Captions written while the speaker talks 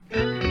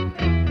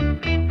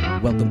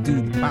welcome to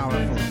the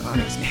Powerful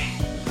Comics Man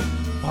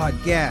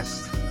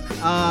podcast.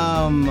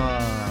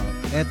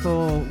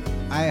 Eto,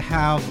 I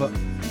have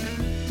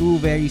two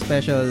very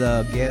special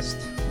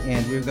guests,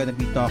 and we're gonna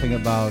be talking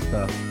about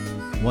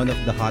one of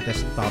the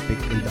hottest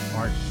topic in the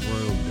art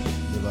world,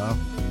 diba?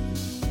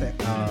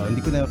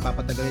 Hindi ko na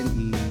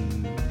papatagalin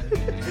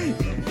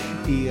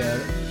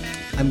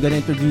I'm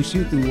gonna introduce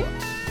you to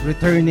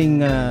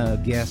returning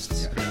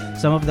guests.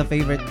 Some of the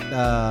favorite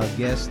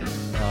guests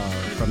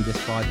from this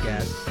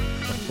podcast,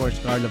 of course,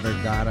 Carlo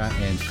Vergara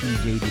and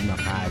TJ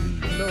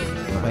Dimacali. Hello.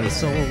 Okay,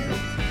 so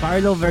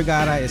Carlo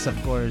Vergara is, of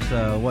course,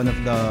 one of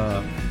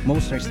the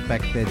most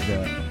respected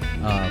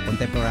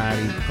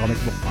contemporary comic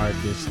book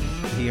artists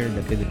here in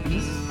the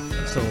Philippines.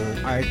 So,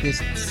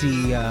 artist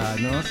si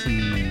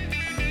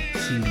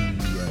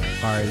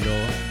Carlo,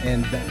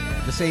 and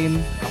the same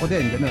ako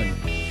din, ganun.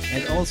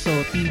 And also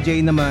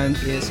TJ naman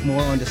is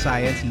more on the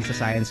science. He's a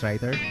science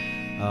writer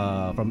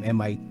from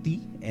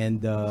MIT,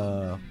 and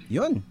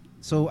yun.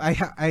 So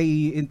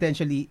I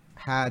intentionally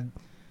had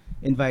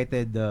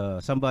invited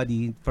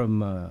somebody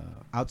from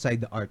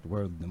outside the art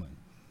world naman.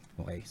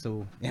 Okay,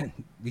 so yan,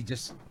 we're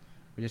just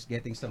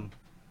getting some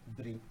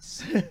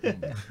drinks.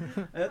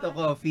 Ito,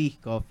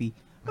 coffee.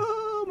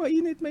 Oh,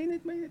 mainit.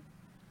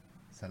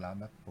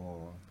 Salamat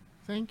po.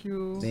 Thank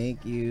you.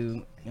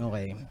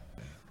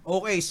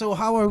 Okay, so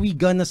how are we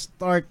gonna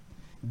start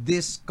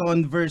this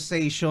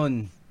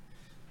conversation?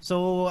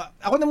 So,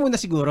 ako na muna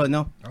siguro,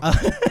 no?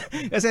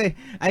 Okay. Kasi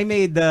I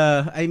made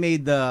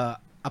a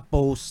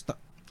post.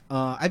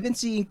 I've been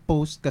seeing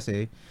posts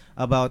kasi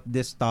about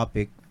this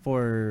topic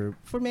for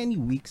many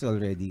weeks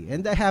already,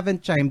 and I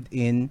haven't chimed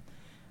in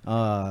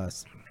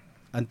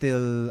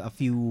until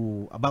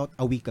about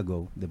a week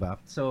ago, 'di ba?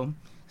 So,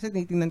 kasi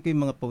tinitingnan ko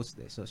yung mga post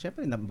eh. So,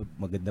 syempre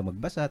maganda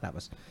magbasa,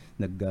 tapos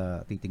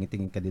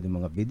titingin-tingin ka din ng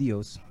mga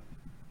videos.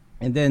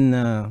 And then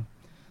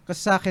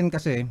kasi sa akin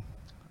kasi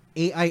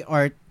AI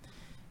art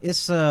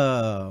is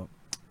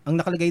ang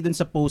nakalagay dun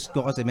sa post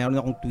ko, kasi meron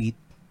akong tweet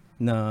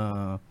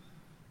na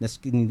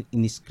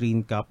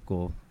in-screen cap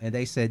ko, and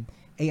I said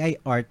AI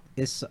art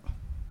is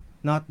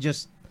not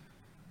just,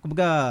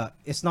 kumbaga,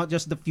 it's not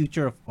just the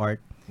future of art,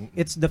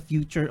 it's the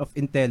future of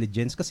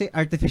intelligence, kasi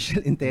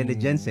artificial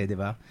intelligence di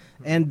ba?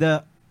 And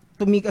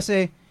to me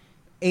kasi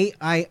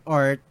AI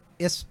art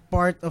is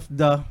part of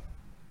the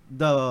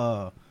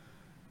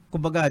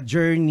kumbaga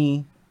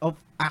journey of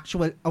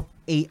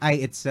AI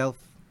itself,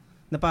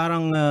 na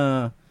parang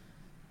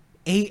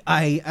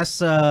AI as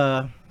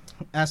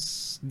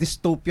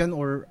dystopian,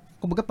 or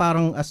kumbaga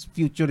parang as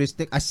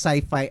futuristic, as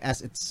sci-fi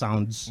as it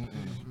sounds,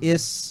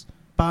 is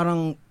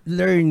parang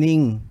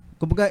learning.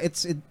 Kumbaga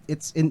it's in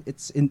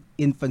its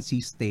infancy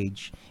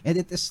stage, and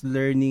it is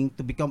learning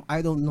to become,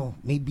 I don't know,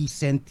 maybe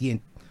sentient.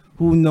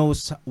 Who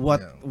knows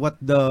what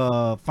the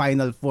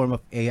final form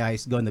of AI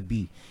is gonna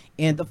be.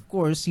 And of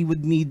course, it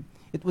would need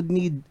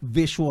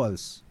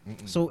visuals.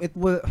 So it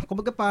will,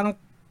 kumbaga parang,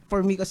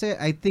 for me kasi,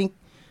 I think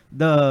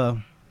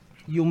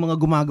yung mga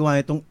gumagawa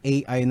nitong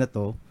AI na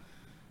to,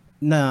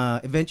 na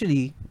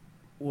eventually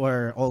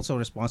were also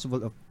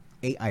responsible of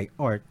AI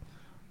art,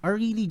 are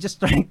really just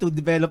trying to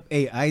develop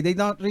AI. They're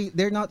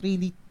not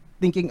really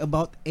thinking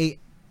about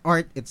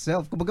art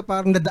itself. Kumbaga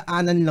parang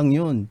nadaanan lang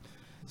yun.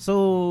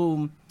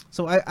 So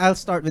I'll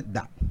start with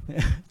that.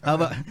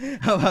 How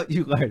about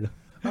you, Carlo?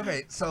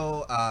 Okay,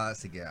 so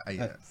sige,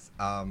 yes.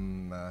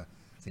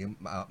 Sige,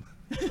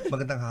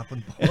 magandang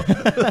hapon po.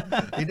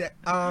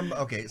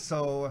 Okay,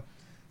 so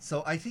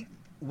I think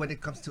when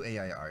it comes to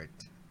AI art,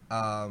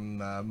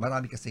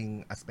 marami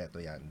kasing aspeto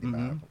 'yan, di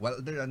ba?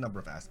 Well, there are a number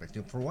of aspects.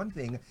 For one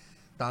thing,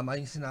 tama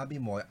yung sinabi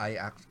mo.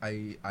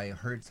 I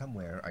heard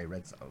somewhere, I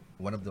read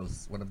one of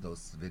those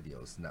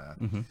videos na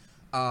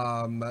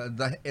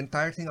the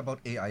entire thing about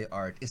AI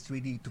art is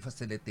really to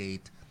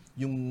facilitate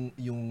yung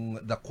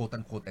the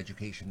quote-unquote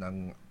education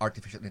ng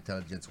artificial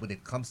intelligence when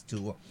it comes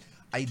to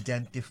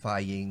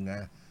identifying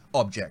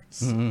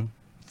objects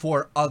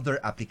for other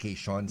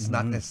applications,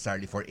 not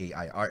necessarily for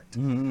AI art.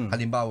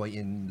 Halimbawa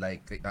in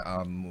like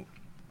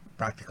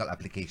practical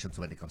applications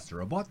when it comes to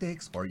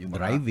robotics, or yung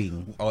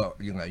driving, o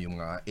yung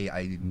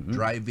AI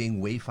driving,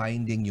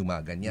 wayfinding, yung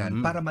mga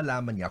ganyan, para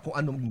malaman niya kung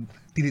anong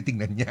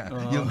tinitingnan niya,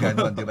 yung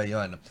gano'n, di ba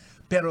yun?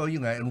 Pero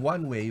yung in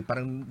one way,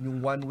 parang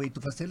yung one way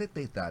to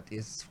facilitate that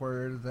is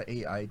for the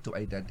AI to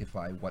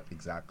identify what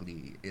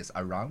exactly is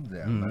around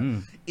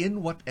them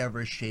in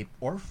whatever shape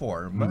or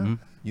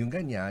form, yung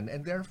ganyan,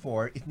 and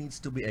therefore it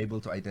needs to be able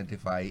to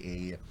identify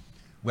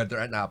whether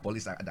an apple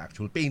is an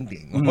actual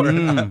painting,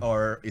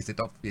 or is it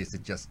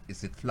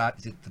flat,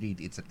 is it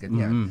 3D, is it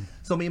ganyan.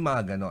 So may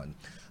mga ganon.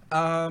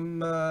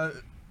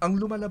 Ang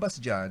lumalabas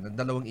dyan,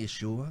 dalawang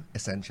issue,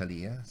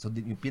 essentially. So,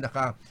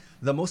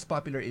 the most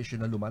popular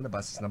issue na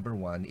lumalabas is, number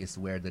one, is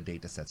where the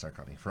data sets are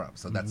coming from.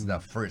 So, that's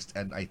the first,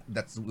 and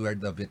that's where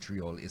the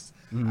vitriol is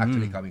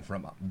actually coming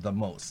from the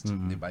most.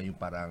 Diba? Yung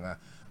parang,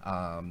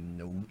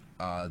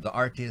 the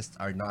artists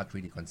are not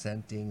really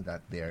consenting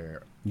that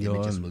their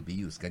images will be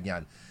used.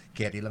 Ganyan.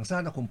 Kaya lang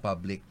sana kung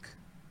public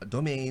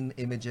domain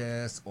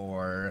images,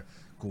 or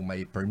kung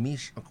may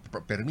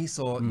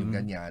permiso, yung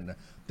ganyan.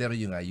 Pero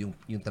yung nga,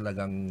 yung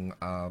talagang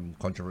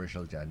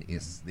controversial dyan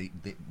is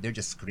they're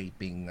just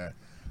scraping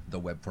the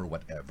web for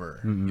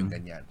whatever, yung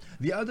ganyan.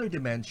 The other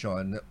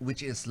dimension,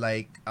 which is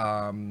like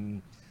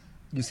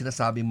yung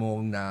sinasabi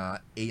mong na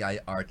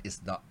AI art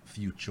is the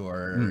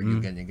future,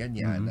 yung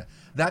ganyan-ganyan,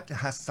 that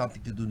has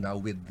something to do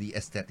now with the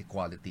aesthetic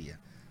quality.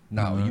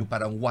 Now, yung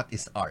parang what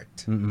is art?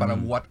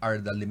 Parang what are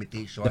the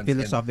limitations? The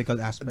philosophical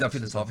aspects. The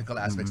philosophical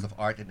aspects of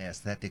art and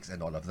aesthetics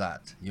and all of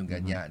that. Yung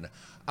ganyan.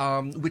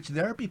 Which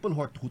there are people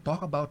who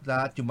talk about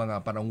that, yung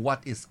mga parang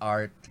what is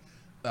art?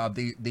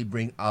 They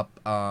bring up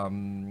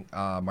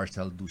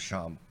Marcel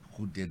Duchamp,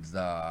 who did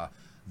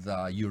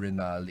the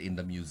urinal in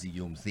the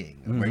museum thing,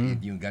 where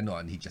yung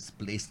ganon, he just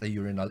placed the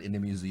urinal in the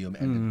museum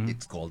and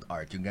it's called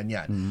art, yung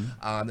ganyan.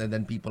 And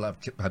then people have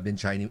been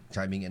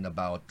chiming in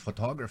about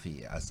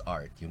photography as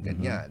art, yung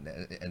ganyan,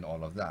 and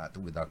all of that.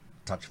 With a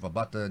touch of a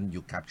button,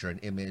 you capture an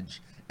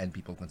image and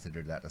people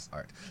consider that as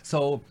art.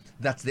 So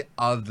that's the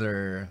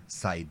other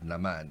side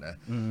naman.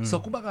 So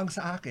kumbaga ang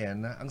sa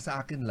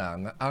akin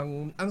lang,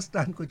 ang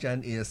stand ko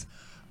dyan is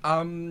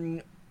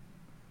on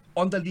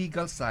the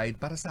legal side,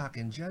 para sa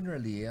akin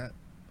generally,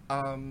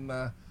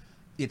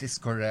 it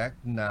is correct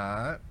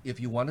na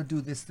if you want to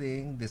do this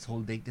thing, this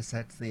whole data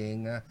set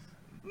thing,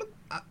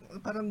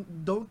 parang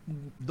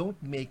don't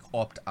make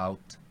opt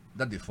out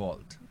the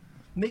default.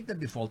 Make the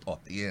default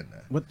opt in.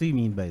 What do you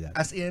mean by that?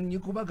 As in, yung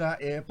kumbaga,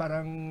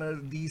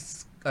 parang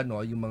these,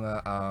 yung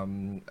mga,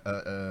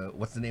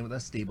 what's the name of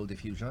that? Stable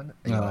diffusion?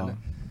 Ayun.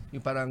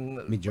 Yung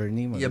parang,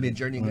 Midjourney. Yeah,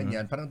 Midjourney,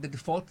 ganyan. Parang the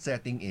default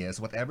setting is,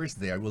 whatever's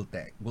there will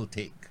take.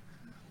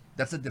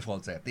 That's the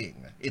default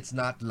setting. It's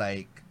not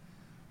like,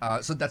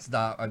 so that's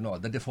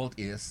the default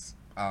is,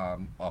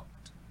 opt.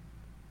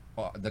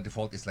 The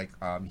default is like,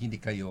 hindi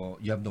kayo,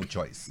 you have no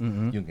choice.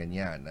 Yung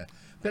ganyan.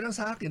 Pero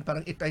sa akin,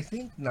 parang I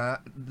think na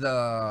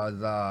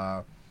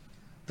the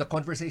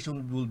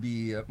conversation will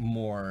be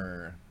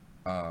more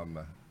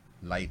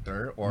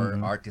lighter, or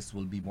artists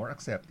will be more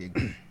accepting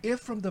if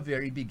from the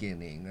very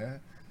beginning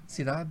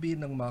sinabi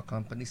ng mga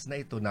companies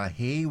na ito na,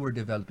 hey, we're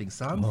developing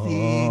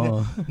something.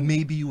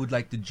 Maybe you would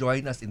like to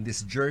join us in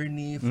this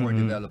journey for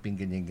developing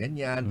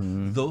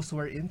ganyan-ganyan. Those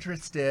who are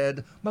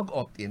interested,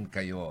 mag-opt-in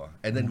kayo.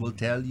 And then we'll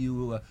tell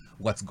you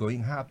what's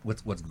going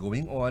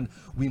on.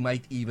 We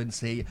might even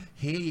say,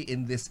 hey,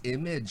 in this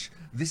image,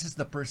 this is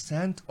the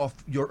 % of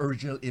your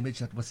original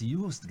image that was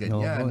used.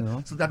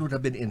 Ganyan. So that would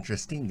have been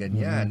interesting.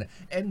 Ganyan.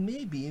 And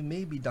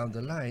maybe down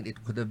the line, it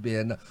could have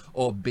been,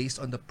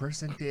 based on the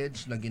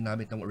percentage na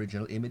ginamit ng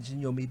original image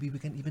niyo, maybe we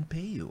can even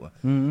pay you.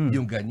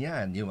 Yung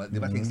ganyan,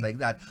 diba, things like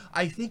that.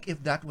 I think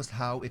if that was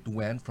how it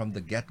went from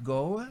the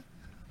get-go,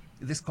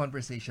 this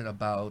conversation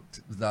about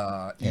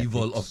the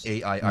evil of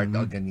AI art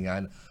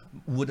ganyan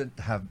would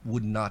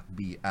not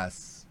be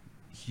as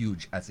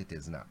huge as it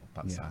is now.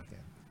 Sa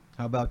akin.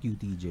 How about you,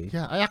 TJ?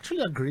 Yeah, I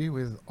actually agree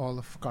with all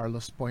of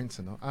Carlos' points,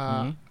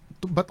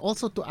 but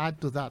also to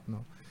add to that,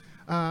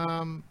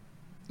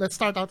 let's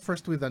start out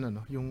first with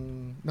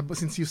yung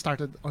since you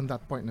started on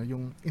that point,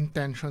 yung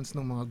intentions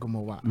ng mga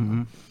gumawa.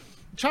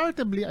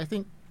 Charitably, I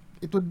think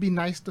it would be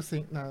nice to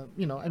think na,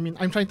 I mean,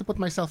 I'm trying to put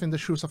myself in the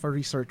shoes of a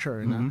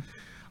researcher.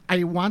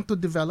 I want to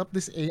develop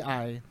this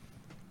AI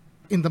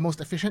in the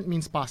most efficient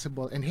means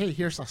possible, and hey,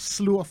 here's a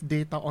slew of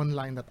data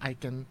online that I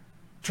can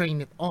train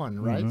it on,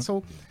 right?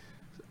 So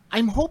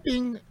I'm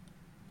hoping,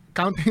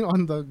 counting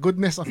on the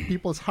goodness of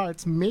people's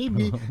hearts,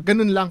 maybe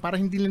ganun lang para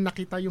hindi nila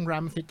nakita yung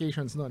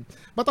ramifications nun.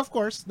 But of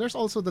course, there's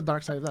also the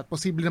dark side of that.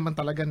 Posible naman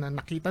talaga na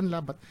nakita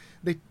nila, but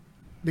they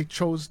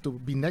chose to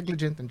be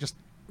negligent and just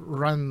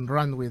run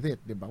with it,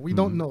 diba? We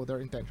don't know their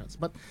intentions.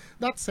 But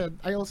that said,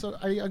 I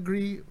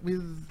agree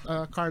with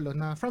Carlo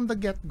na from the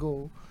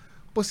get-go,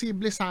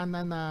 posible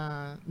sana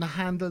na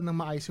handle ng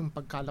maayos yung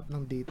pagkalap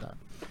ng data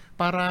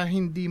para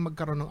hindi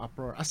magkaroon ng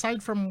uproar.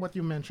 Aside from what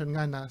you mentioned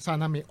nga na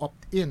sana may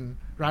opt-in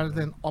rather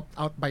than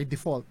opt-out by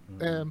default.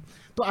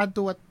 To add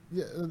to what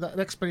the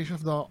explanation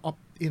of the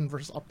opt-in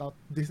versus opt-out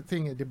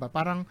thing, di ba?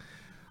 Parang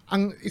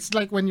it's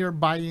like when you're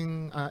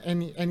buying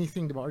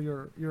anything, di ba? Or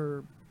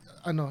your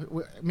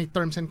may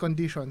terms and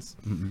conditions.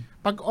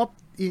 Pag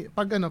opt-out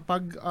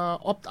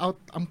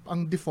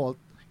ang default,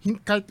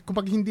 kahit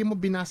kapag hindi mo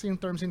binasa yung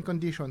terms and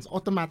conditions,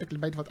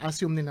 automatically by default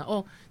assume nila,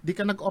 di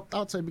ka nag-opt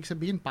out, so ibig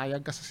sabihin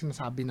payag ka sa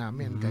sinasabi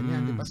namin,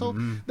 ganyan, di ba? So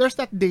there's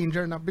that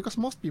danger na because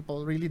most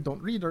people really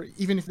don't read, or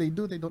even if they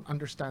do, they don't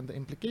understand the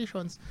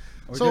implications.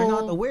 Or they're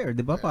not aware,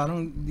 di ba?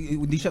 Parang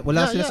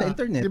wala sila sa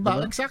internet, di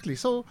ba? Exactly.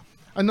 So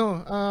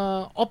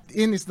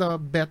opt-in is the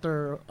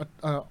better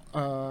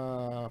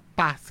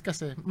path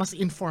kasi mas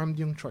informed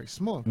yung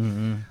choice mo.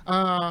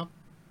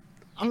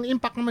 Ang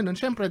impact naman nun,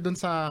 syempre dun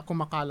sa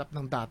kumakalap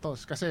ng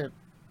datos kasi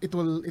it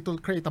will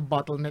create a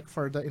bottleneck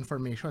for the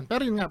information.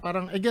 Pero yun nga,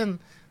 parang again,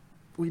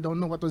 we don't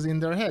know what was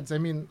in their heads. I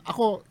mean,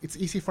 it's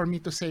easy for me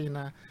to say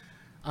na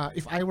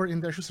if I were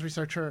in their shoes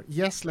researcher,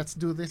 yes, let's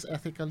do this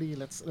ethically.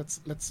 Let's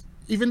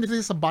even if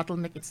this is a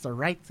bottleneck, it's the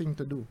right thing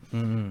to do.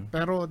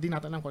 Pero di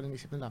natin alam kung ano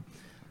isip nila.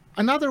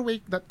 Another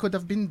way that could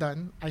have been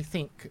done, I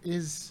think,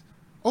 is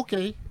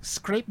okay,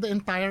 scrape the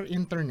entire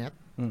internet,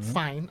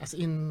 fine, as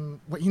in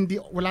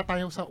wala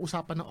tayo sa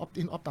usapan ng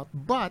opt-in opt-out,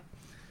 but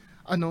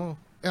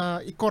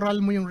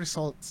i-corral mo yung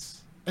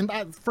results. And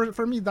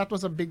for me, that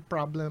was a big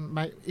problem,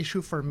 my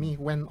issue for me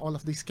when all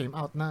of this came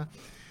out, na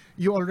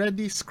you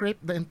already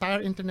scraped the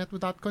entire internet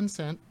without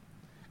consent,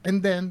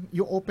 and then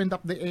you opened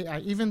up the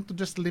AI even to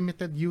just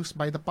limited use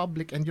by the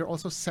public, and you're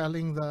also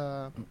selling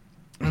the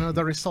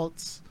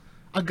results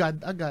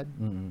agad,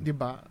 'di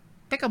ba?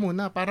 Teka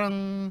muna,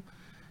 parang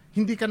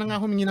hindi ka na nga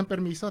humingi ng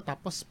permiso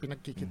tapos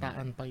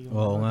pinagkikitaan pa yung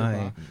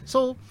diba?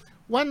 So,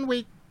 one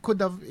way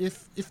could have,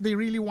 if they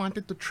really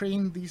wanted to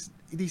train these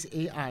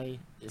AI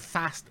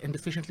fast and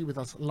efficiently with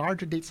as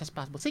large dates as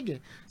possible, sige,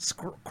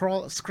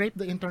 scrape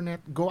the internet,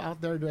 go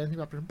out there, do anything,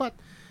 but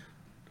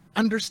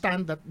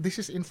understand that this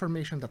is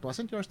information that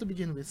wasn't yours to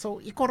begin with.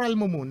 So, i-corral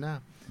mo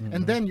muna.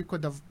 And then you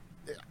could have,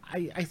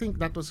 I think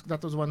that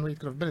was one way it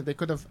could have been. They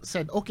could have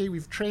said, okay,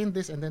 we've trained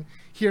this, and then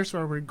here's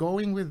where we're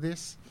going with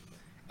this,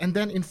 and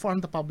then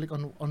inform the public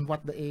on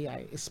what the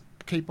AI is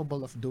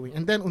capable of doing,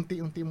 and then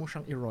unti-unti mo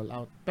siyang i-roll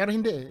out. Pero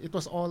hindi, it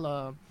was all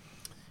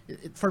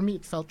for me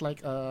it felt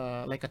like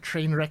a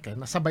train wreck,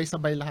 na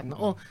sabay-sabay lahat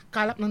na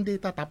kalap ng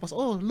data, tapos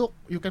look,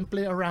 you can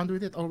play around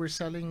with it, we're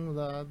selling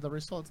the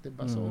results,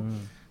 diba?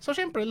 So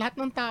syempre lahat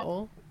ng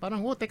tao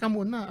parang teka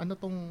muna, ano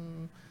tong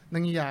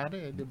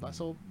nangyayari, diba?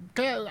 So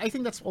kaya I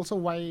think that's also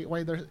why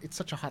it's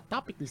such a hot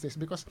topic these days,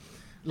 because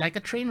like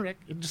a train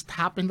wreck, it just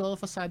happened all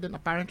of a sudden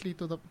apparently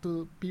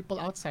to people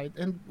outside,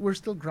 and we're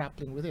still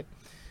grappling with it.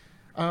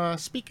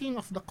 Speaking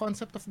of the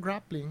concept of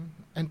grappling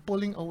and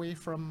pulling away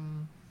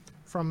from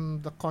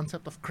the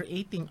concept of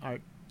creating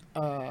art,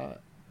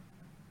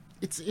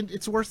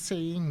 it's worth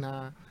saying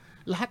na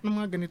lahat ng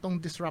mga ganitong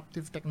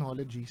disruptive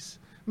technologies,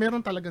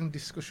 meron talagang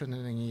discussion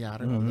na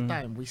nangyayari all the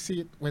time. We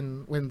see it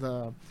when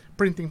the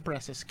printing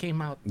presses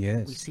came out.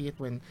 Yes. We see it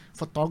when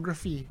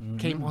photography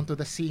came onto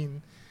the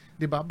scene,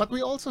 'di ba? But we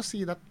also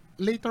see that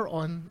later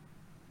on,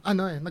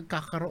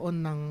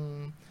 nagkakaroon ng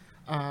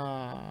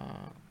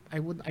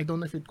I don't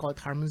know if you'd call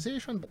it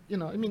harmonization, but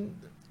I mean,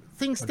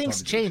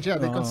 things change,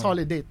 they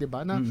consolidate, 'di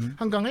ba? Na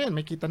hanggang ngayon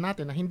may kita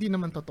natin na hindi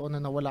naman totoo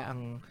na nawala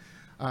ang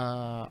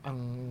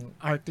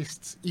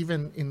artists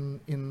even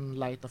in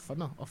light of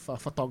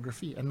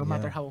photography, and no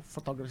matter how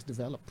photography is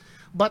developed,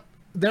 but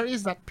there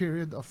is that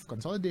period of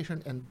consolidation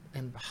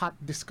and hot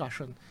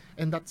discussion,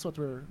 and that's what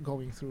we're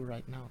going through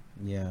right now.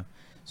 Yeah.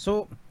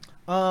 So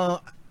I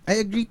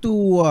agree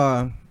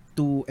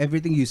to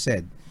everything you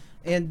said,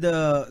 and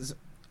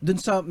dun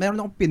sa meron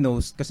akong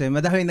pinost kasi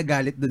madami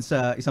nagalit dun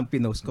sa isang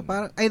pinost ko.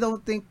 Parang I don't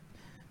think,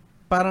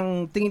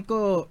 parang tingin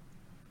ko,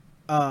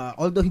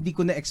 although hindi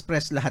ko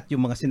na-express lahat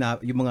yung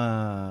mga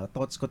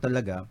thoughts ko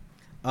talaga,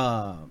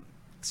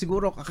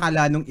 siguro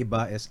akala nung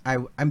iba is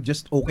I'm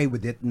just okay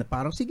with it, na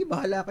parang sige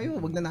bahala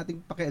kayo, wag na nating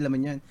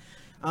pakialaman yan.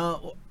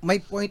 My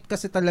point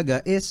kasi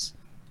talaga is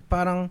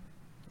parang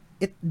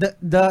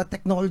the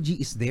technology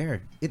is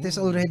there. It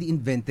is already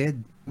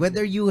invented.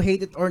 Whether you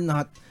hate it or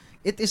not,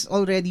 it is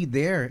already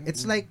there.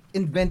 It's like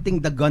inventing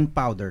the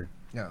gunpowder.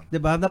 Yeah.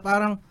 'Di ba? Na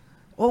parang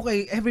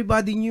okay,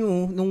 everybody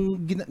knew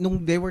nung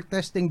they were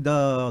testing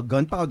the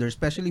gunpowder,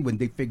 especially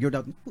when they figured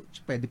out,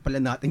 pwede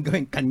pala natin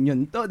gawing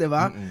canyon to, 'di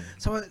ba?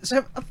 So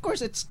of course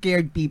it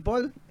scared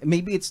people.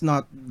 Maybe it's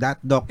not that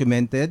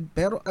documented,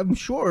 pero I'm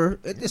sure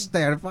it is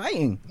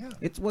terrifying. Yeah.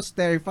 It was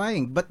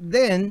terrifying. But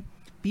then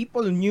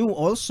people knew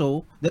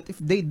also that if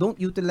they don't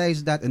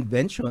utilize that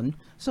invention,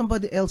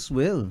 somebody else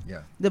will.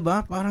 Yeah. 'Di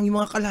ba? Parang yung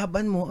mga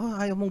kalaban mo,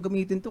 ayaw mong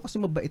gamitin 'to kasi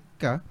mabait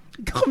ka.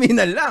 Kami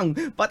na lang,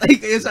 patay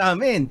kayo sa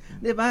amin.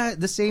 'Di ba?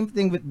 The same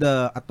thing with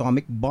the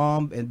atomic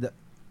bomb and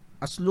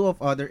a slew of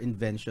other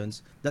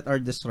inventions that are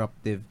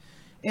disruptive.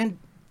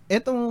 And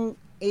etong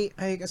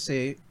AI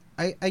kasi,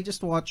 I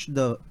just watched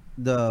the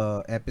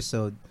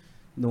episode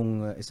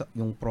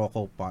yung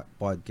Proco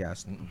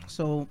podcast.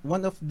 So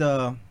one of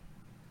the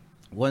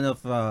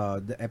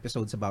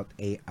episodes about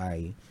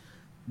AI,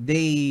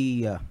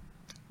 they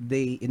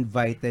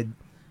invited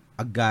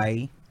a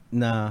guy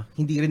na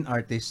hindi rin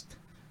artist,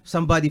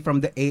 somebody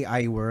from the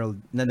AI world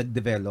na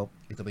nag-develop.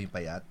 Ito ba yung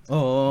payat?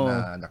 Oo.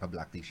 Na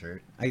naka-black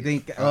t-shirt? I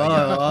think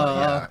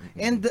Yeah.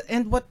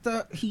 and what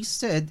he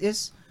said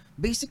is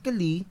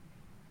basically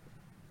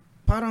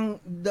parang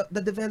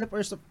the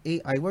developers of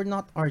AI were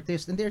not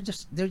artists, and they're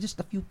just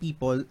a few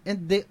people,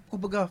 and they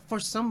kumbaga for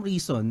some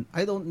reason,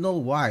 I don't know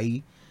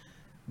why,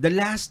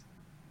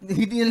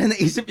 hindi nila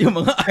naisip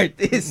yung mga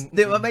artists.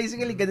 Di ba?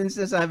 Basically, ganun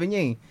sinasabi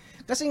niya eh.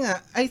 Kasi nga,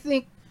 I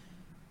think,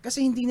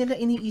 kasi hindi nila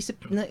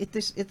iniisip na it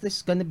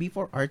is gonna be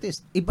for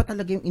artists. Iba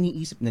talaga yung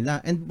iniisip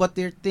nila. And what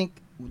they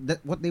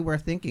were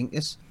thinking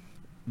is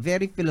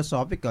very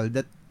philosophical,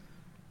 that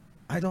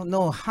I don't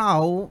know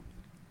how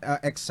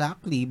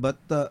exactly, but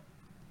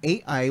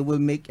AI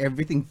will make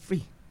everything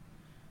free.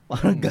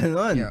 Parang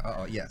ganon.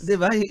 Yeah, yes. Di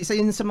ba? Isa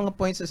yun sa mga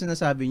points na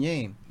sinasabi niya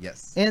eh.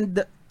 Yes.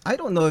 And I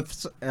don't know if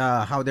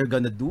how they're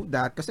gonna do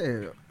that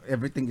kasi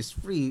everything is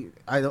free.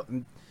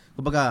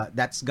 Kumbaga,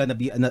 that's gonna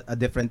be a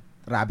different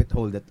rabbit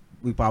hole that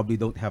we probably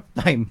don't have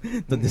time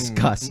to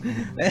discuss.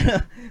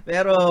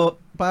 Pero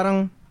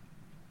parang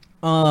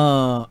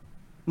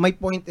my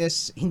point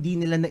is hindi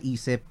nila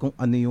naisip kung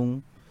ano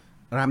yung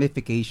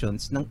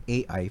ramifications ng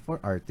AI for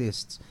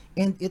artists.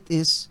 And it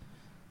is,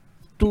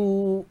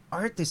 to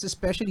artists,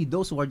 especially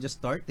those who are just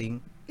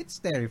starting, it's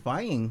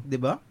terrifying, 'di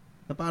ba?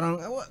 Na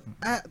parang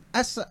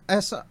as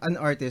an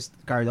artist,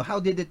 Carlo, how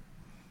did it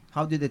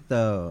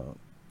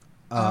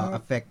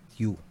affect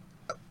you?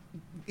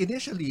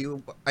 Initially,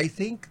 I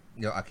think,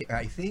 to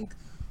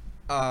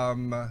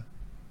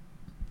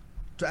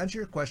answer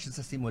your question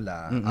sa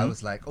simula, I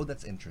was like, oh,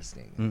 that's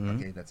interesting.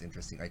 Okay, that's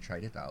interesting. I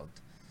tried it out.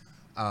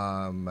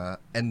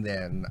 And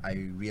then I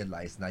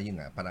realized na yun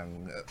nga,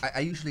 parang I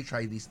usually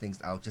try these things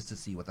out just to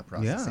see what the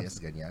process is,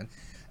 ganyan.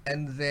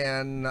 And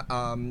then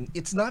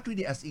it's not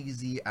really as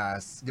easy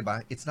as,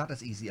 diba? It's not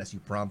as easy as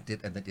you prompt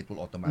it and then it will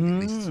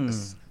automatically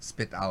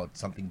spit out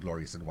something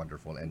glorious and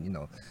wonderful. And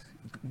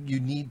you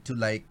need to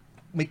like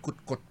may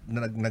kut-kut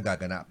na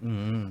nagaganap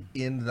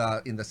in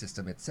the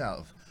system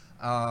itself.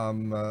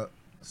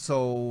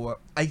 So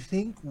I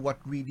think what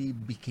really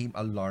became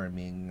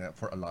alarming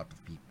for a lot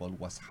of people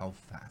was how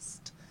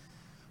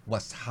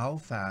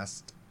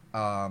fast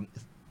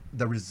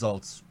the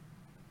results,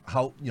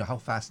 how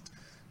fast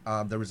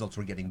the results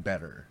were getting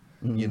better.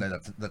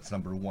 That's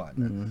number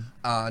one.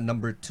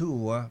 Number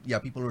two,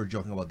 people were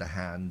joking about the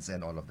hands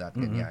and all of that,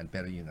 ganyan.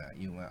 Pero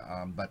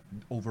but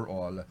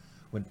overall,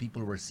 when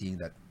people were seeing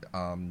that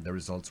the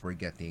results were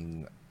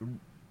getting,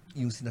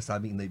 yung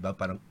sinasabing na iba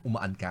parang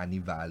uncanny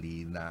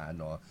valley na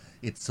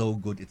it's so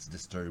good it's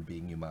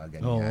disturbing, yung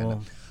mga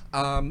ganyan.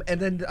 And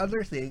then the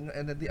other thing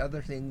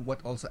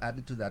what also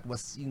added to that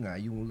was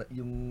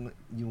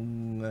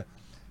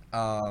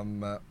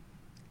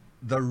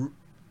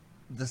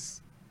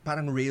this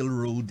parang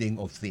railroading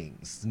of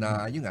things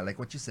na like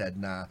what you said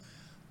na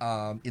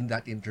in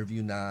that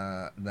interview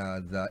na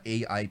the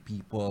AI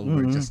people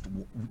were just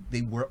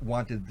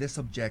wanted this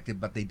objective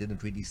but they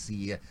didn't really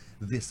see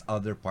this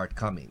other part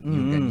coming,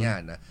 yung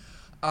ganyan.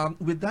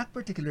 With that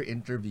particular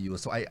interview,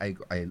 so I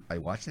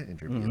watched that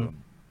interview,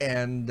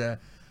 and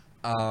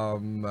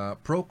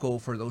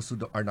Proco, for those who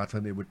are not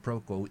familiar with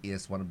Proco,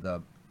 is one of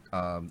the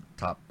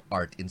top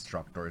art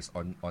instructors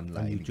online on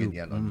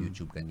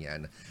YouTube,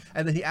 ganyan.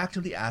 And then he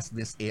actually asked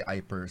this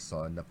AI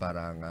person na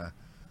parang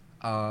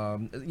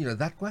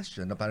that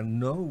question na parang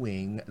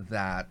knowing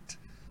that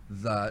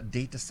the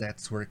data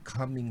sets were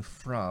coming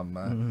from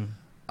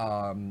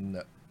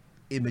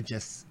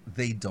images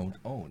they don't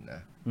own.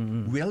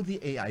 Will the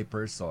AI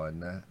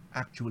person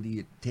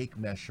actually take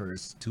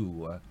measures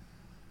to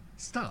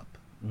stop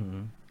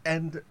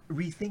and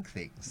rethink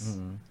things?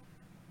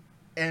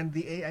 And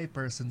the AI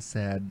person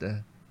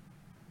said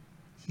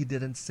he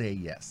didn't say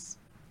yes.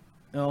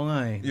 Oo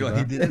nga eh. Diba?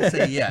 He didn't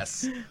say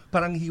yes.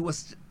 Parang he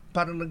was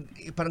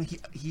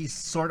he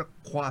sort of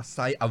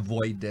quasi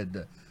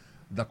avoided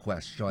the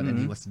question, and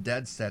he was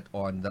dead set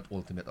on that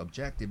ultimate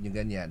objective, yung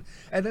ganyan.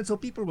 And then so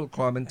people were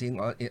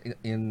commenting on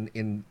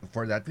in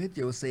for that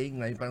video saying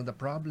na parang the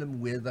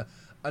problem with a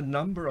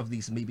number of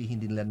these, maybe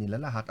hindi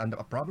nila lahat, and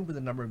a problem with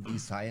a number of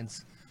these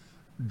science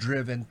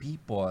driven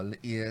people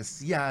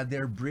is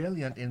they're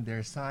brilliant in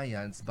their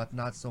science but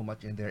not so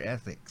much in their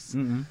ethics,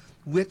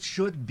 which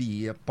should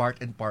be part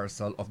and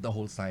parcel of the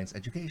whole science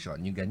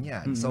education, yung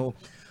ganyan. So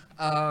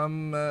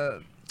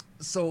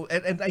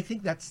and I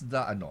think that's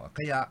the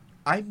kaya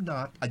I'm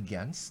not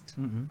against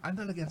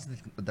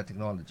the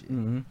technology.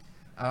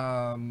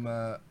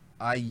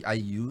 I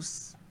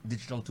use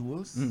digital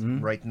tools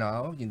right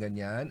now, yung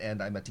ganyan,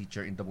 and I'm a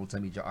teacher in the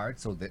multimedia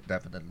arts, so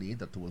definitely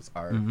the tools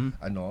are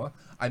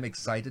I'm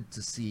excited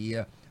to see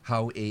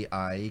how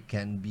AI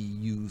can be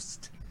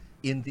used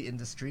in the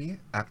industry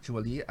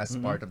actually as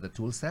part of the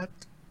tool set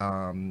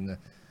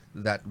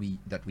that we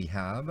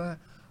have.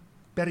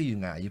 Pero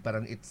yun nga, yung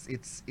parang it's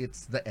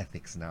the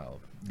ethics now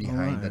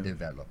behind the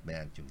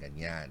development, yung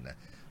ganyan.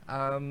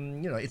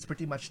 It's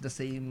pretty much the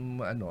same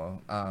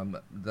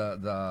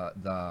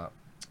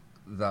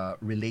the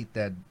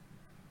related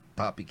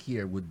topic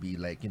here would be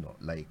like yung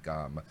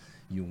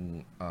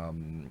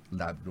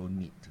lab grown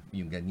meat,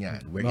 yung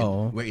ganyan,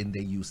 wherein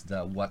they use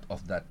the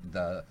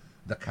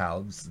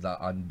calves,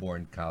 the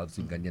unborn calves,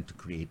 yung ganyan, to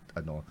create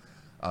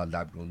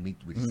lab grown meat,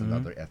 which is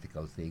another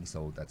ethical thing.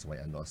 So that's why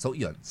so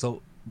yun. So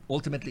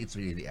ultimately it's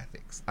really the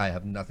ethics. I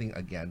have nothing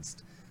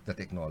against the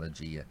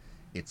technology.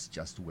 It's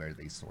just where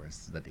they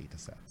source the data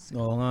sets.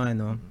 Oo nga,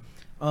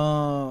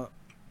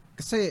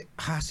 kasi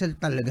hassle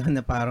talaga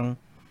na parang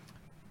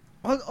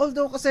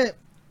although kasi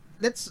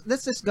let's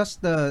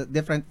discuss the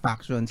different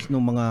factions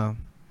ng mga,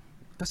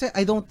 kasi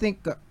I don't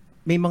think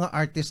may mga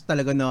artists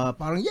talaga na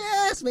parang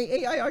yes, may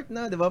AI art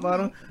na, 'di ba?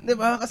 Parang 'di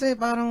ba? Kasi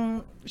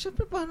parang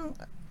syempre parang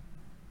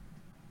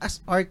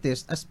as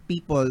artists, as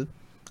people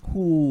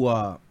who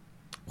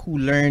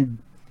learned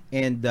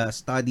and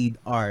studied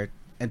art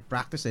and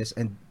practices,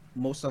 and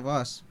most of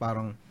us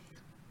parang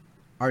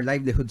our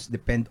livelihoods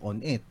depend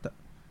on it.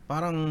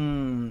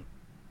 Parang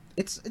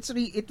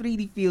it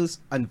really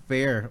feels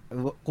unfair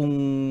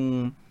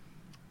kung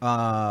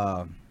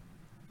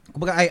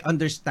kumbaga I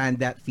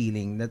understand that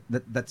feeling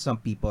that some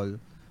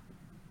people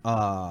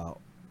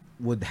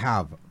would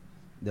have,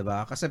 'di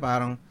ba? Kasi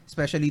parang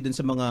especially dun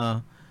sa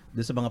mga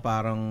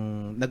parang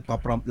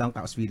nagpa-prompt lang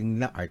tapos feeling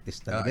nila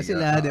artist talaga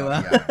sila, 'di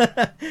ba?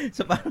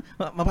 So parang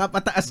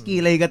mapapataas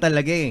kilay ka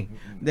talaga eh,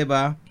 'di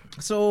ba?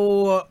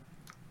 So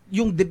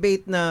yung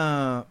debate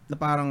na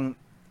parang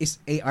is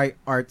AI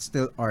art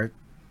still art?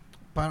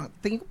 Parang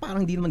tingin ko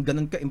parang hindi naman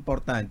ganoon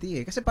ka-importante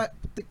eh. Kasi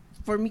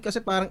for me kasi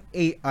parang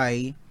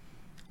AI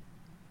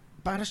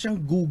para siyang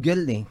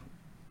Google eh.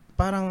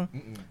 Parang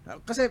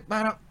kasi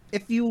parang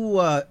if you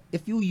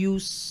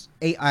use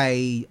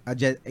AI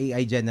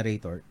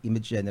generator,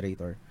 image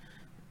generator,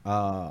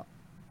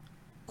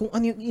 kung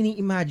ano yung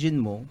ini-imagine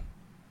mo,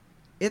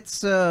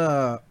 it's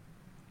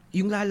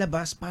yung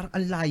lalabas parang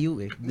ang layo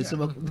eh.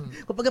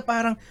 Kumbaga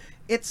parang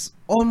it's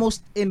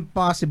almost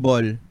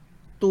impossible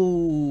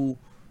to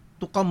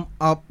come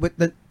up with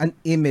an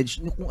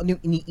image kung ano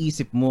yung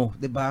iniisip mo,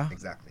 'di ba?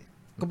 Exactly.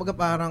 Kumbaga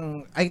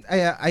parang I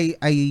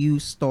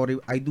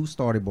do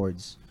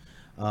storyboards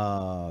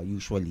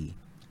usually.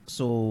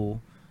 So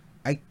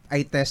I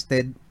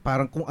tested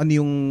parang kung ano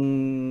yung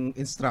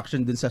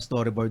instruction dun sa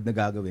storyboard na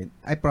gagawin.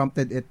 I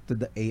prompted it to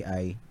the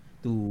AI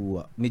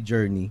to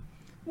Midjourney.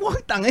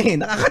 Mukhang tanga eh.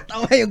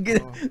 Nakakatawa yung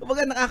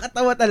kumbaga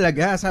nakakatawa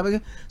talaga. Sabi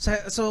ko,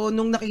 so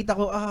nung nakita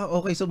ko,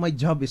 okay, so my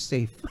job is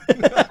safe.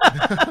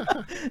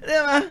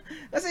 Diba?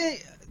 Kasi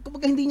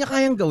kumbaga hindi niya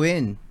kayang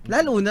gawin.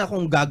 Lalo na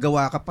kung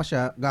gagawa ka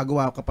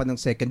pa ng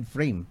second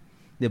frame.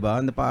 'Di ba?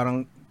 Na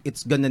parang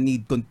it's gonna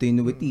need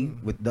continuity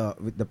with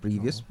the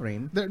previous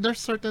frame.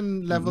 There's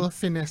certain level of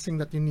finessing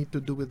that you need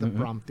to do with the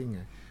prompting.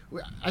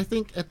 I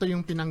think ito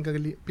yung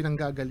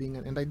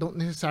pinanggagalingan, and I don't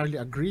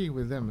necessarily agree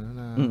with them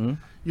na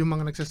yung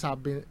mga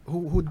nagsasabi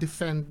who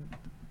defend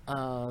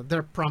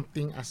their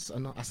prompting as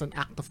an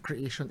act of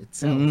creation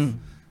itself,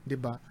 'di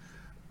ba?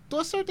 To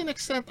a certain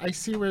extent, I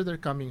see where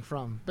they're coming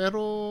from.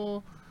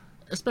 Pero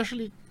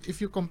especially if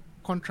you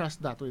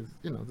contrast that with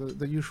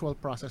the usual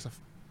process of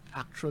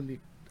actually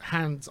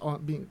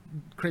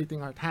creating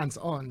art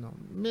hands-on,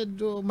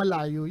 medyo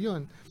malayo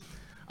yun.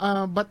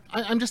 But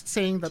I'm just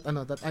saying that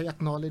that I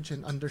acknowledge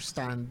and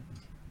understand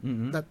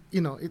that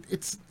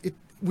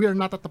we are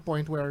not at the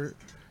point where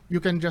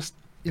you can just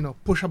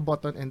push a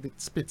button and it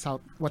spits out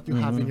what you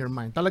have in your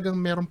mind.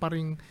 Talagang meron pa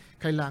ring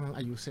kailangang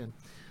ayusin.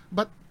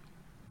 But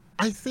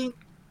I think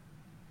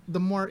the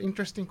more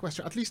interesting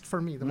question, at least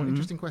for me, the more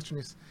interesting question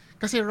is,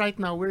 kasi right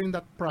now we're in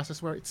that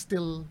process where it's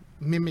still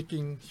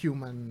mimicking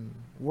human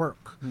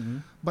work.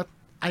 But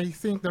I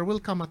think there will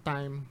come a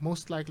time,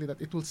 most likely,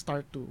 that it will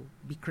start to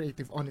be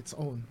creative on its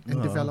own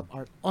and develop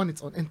art on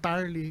its own,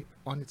 entirely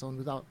on its own,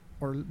 without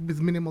or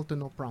with minimal to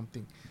no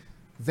prompting.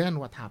 Then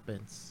what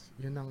happens?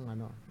 Yun ang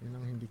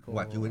hindi ko.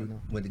 What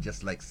when it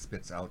just like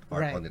spits out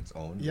art on its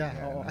own?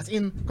 Yeah. As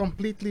in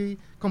completely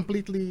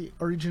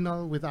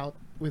original without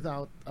with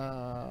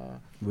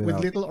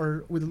little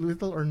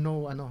or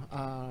no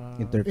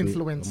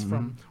influence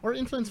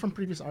from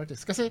previous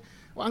artists. Kasi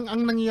ang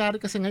nangyayari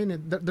kasi ngayon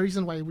the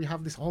reason why we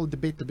have this whole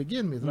debate to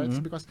begin with, right?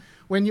 Is because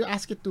when you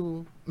ask it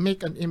to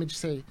make an image,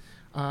 say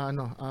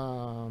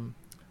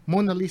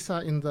Mona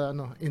Lisa in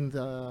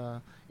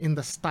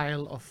the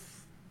style of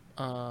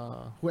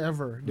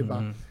whoever, di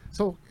ba?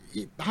 So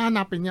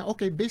hanapin niya,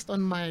 okay, based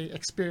on my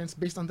experience,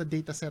 based on the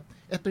data set,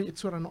 ito yung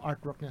itsura ng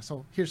artwork niya,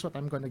 so here's what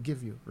I'm gonna give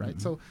you, right?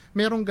 So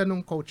merong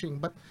ganung coaching,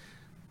 but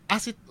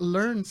as it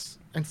learns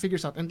and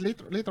figures out, and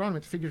later on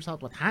it figures out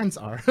what hands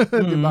are,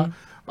 di ba?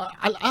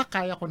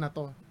 Kaya ko na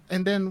to.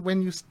 And then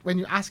when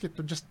you ask it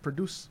to just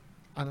produce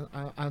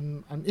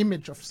an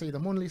image of, say, the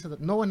Mona Lisa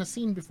that no one has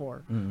seen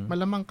before,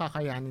 malamang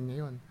kakayanin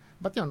niya yun.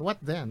 But yun, what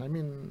then? I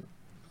mean,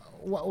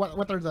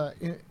 what are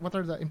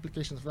the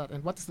implications of that,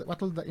 and what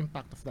will the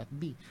impact of that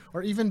be?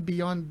 Or even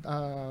beyond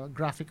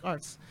graphic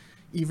arts,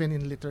 even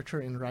in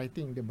literature, in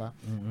writing, di ba?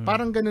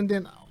 Parang ganun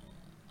din.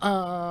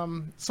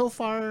 So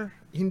far,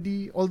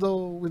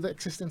 although with the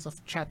existence of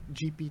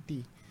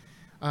ChatGPT,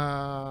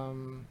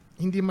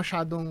 hindi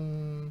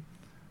masyadong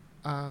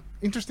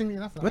interestingly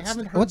enough, I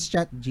haven't heard. What's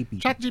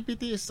ChatGPT?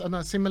 ChatGPT is a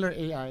similar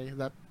AI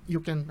that you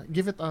can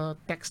give it a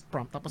text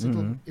prompt, tapos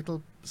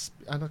it'll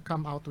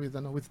come out with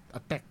a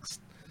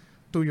text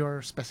to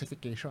your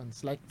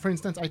specifications. Like, for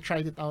instance, I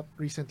tried it out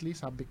recently.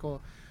 Sabi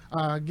ko,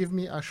 give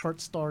me a short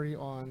story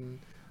on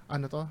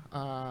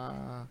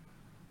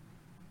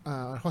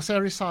Jose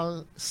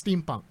Rizal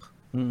steampunk.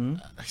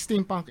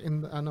 Steampunk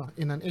in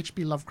an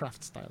HP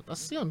Lovecraft style.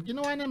 Tapos yun,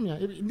 ginawa na niya.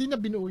 Hindi na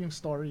binuo yung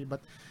story,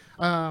 but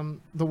I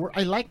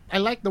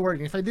like the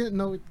wording. If I didn't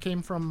know it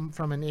came from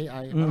an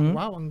AI, parang,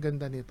 wow, ang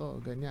ganda nito,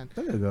 ganyan.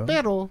 Talaga?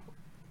 Pero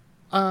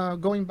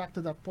going back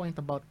to that point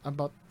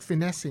about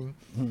finessing,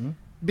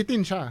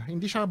 bitin siya,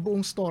 hindi siya buong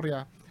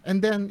storya.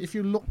 And then if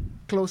you look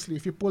closely,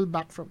 if you pull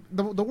back from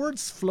the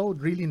words flowed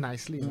really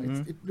nicely.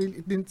 It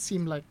didn't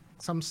seem like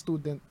some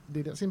student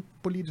did it.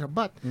 Simply siya,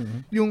 but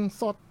yung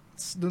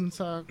thoughts dun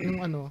sa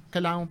yung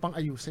kailangan pang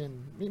ayusin.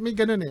 May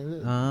ganun eh.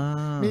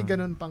 May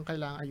ganun pang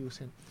kailangan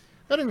ayusin.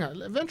 Pero nga,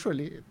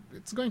 eventually,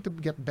 it's going to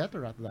get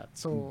better at that.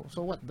 So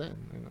what then?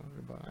 You know,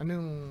 diba?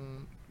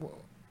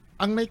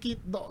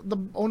 The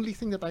only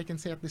thing that I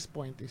can say at this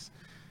point is,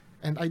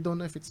 and I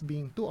don't know if it's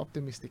being too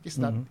optimistic, is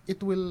that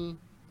it will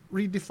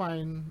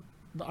redefine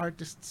the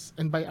artists,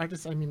 and by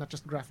artists I mean not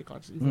just graphic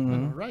artists,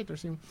 even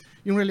writers,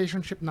 yung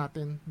relationship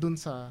natin dun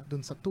sa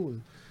tool.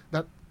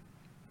 That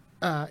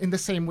in the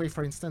same way,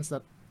 for instance,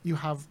 that you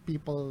have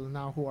people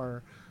now who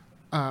are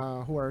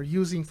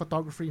using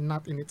photography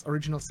not in its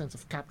original sense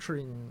of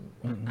capturing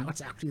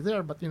what's actually there,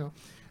 but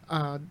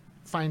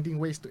finding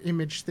ways to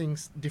image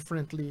things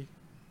differently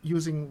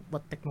using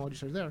what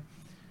technologies are there.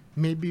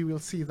 Maybe we'll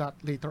see that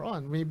later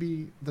on.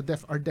 Maybe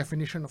our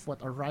definition of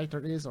what a writer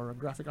is or a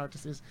graphic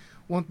artist is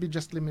won't be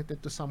just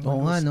limited to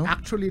someone who's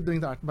actually doing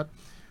the art, but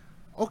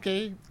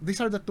okay, these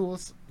are the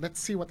tools.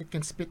 Let's see what it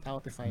can spit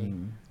out if I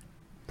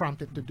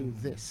prompt it to do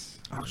this.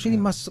 Actually,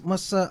 mas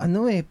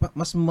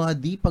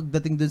muddy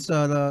pagdating dun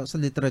sa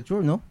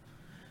literature, no?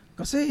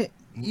 Kasi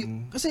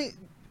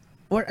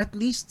or at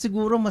least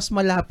siguro mas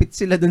malapit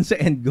sila dun sa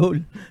end goal.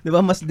 'Di ba?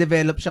 Mas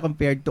develop siya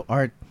compared to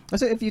art.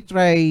 Kasi if you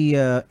try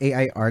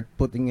AI art,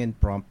 putting in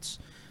prompts,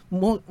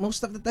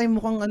 most of the time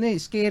mukhang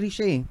scary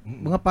siya eh.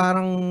 Mga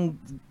parang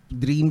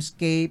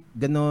dreamscape,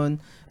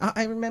 ganon.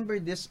 I remember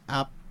this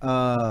app,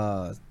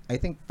 I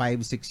think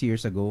 5-6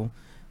 years ago.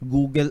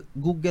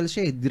 Google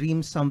siya eh,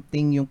 Dream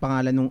something yung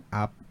pangalan ng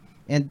app.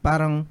 And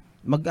parang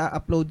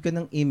mag-upload ka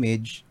ng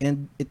image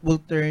and it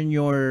will turn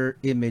your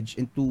image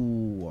into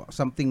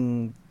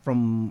something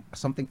from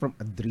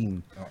a dream.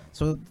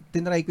 So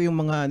tinry ko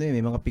yung mga may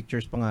mga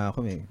pictures pa nga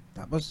ako eh.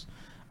 Tapos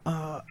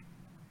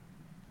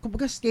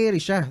kumbaga scary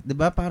siya, 'di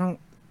ba?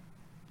 Parang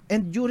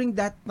and during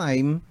that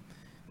time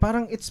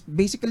parang it's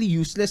basically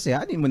useless eh.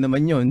 Ano mo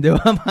naman 'yon, 'di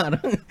ba?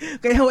 Parang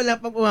kaya wala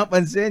pang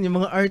pumapansin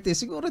yung mga artists.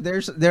 Siguro there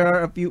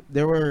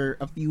were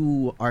a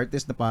few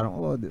artists na parang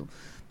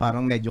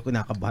parang medyo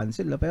kinakabahan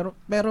sila pero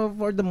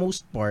for the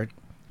most part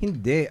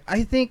hindi.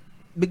 I think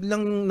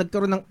biglang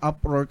nagkaroon ng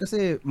uproar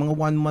kasi mga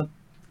 1 month,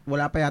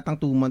 wala pa yatang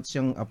 2 months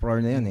yung uproar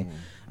na yun eh.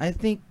 I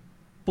think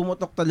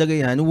pumutok talaga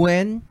yan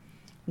when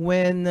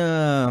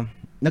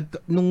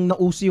nung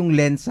nauso yung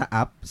Lensa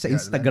app sa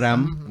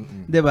Instagram,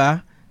 'di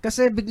ba?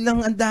 Kasi biglang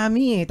ang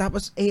dami eh.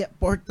 Tapos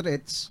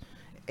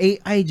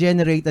AI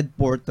generated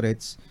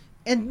portraits.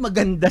 And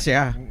maganda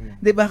siya.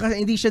 'Di ba?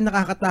 Kasi hindi siya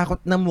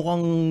nakakatakot na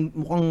mukhang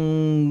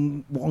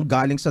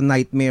galing sa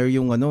nightmare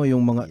yung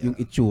yung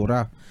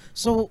itsura.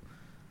 So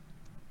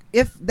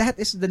if that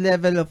is the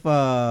level of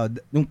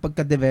yung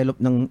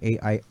pagka-develop ng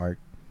AI art,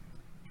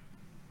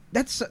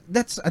 that's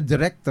a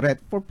direct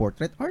threat for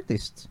portrait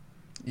artists.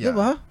 Yeah. 'Di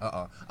ba?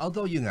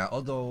 Although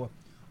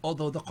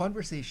the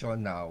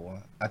conversation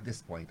now at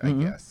this point, I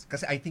guess,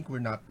 kasi I think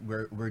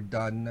we're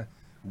done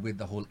with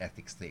the whole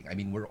ethics thing. I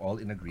mean, we're all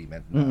in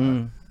agreement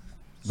na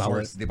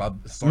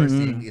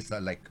sourcing is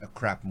like a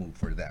crap move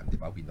for them,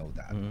 diba? We know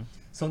that.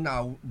 So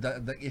now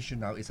the issue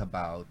now is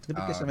about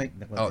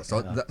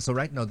so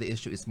right now the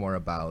issue is more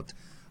about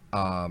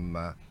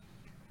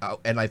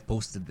and I've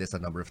posted this a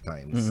number of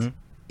times,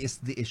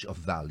 is the issue of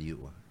value.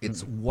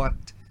 It's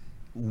what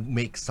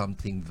makes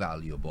something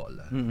valuable,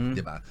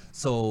 diba?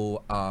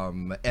 So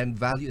and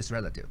value is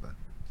relative.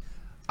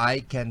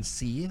 I can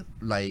see,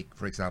 like,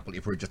 for example,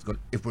 if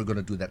we're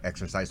gonna do that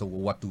exercise, so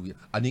what do we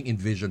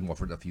envision more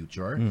for the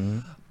future,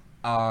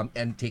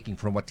 and taking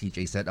from what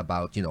TJ said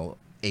about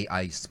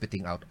AI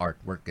spitting out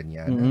artwork and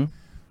yan,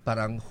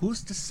 parang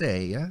who's to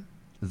say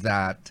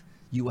that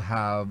you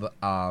have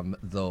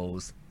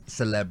those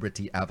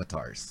celebrity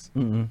avatars,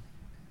 and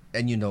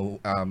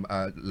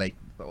like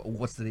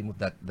what's the name of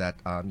that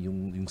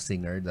yung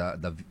singer,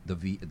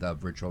 the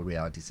virtual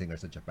reality singer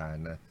sa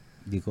Japan.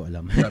 Hindi ko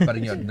alam.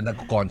 Parang yun,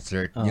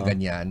 nag-concert, yung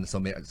ganyan. So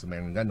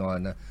mayroong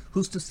ganon.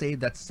 Who's to say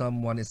that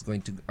someone is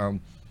going to,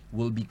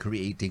 will be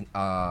creating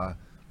a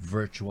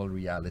virtual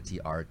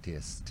reality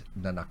artist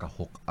na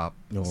naka-hook up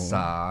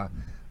sa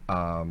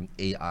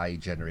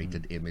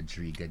AI-generated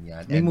imagery,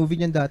 ganyan. May movie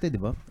niyan dati, di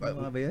ba?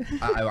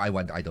 I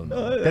don't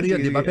know. Pero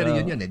yun, di ba? Pero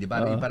yun eh, di ba?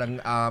 Parang,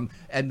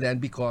 and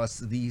then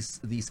because these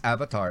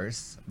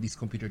avatars, these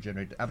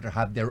computer-generated avatars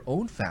have their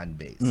own fan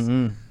base.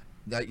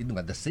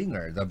 The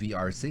singer, the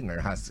VR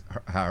singer has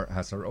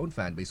her own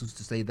fan base. Who's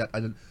to say that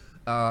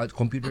a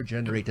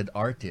computer-generated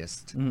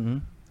artist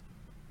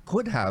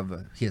could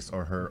have his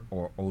or her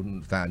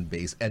own fan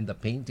base, and the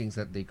paintings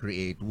that they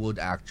create would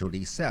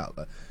actually sell.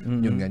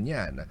 Yung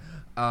ganyan.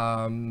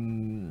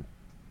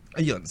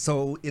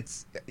 So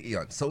it's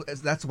so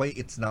that's why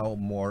it's now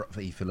more of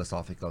a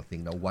philosophical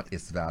thing. Now, what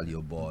is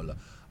valuable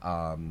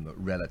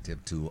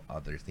relative to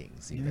other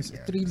things? Yes,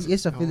 it really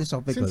is a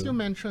philosophical. Since you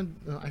mentioned,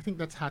 I think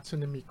that's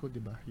Hatsune Miku,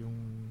 diba?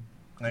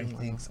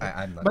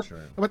 I'm not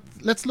sure. But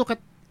let's look at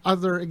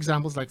other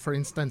examples, like for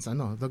instance,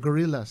 the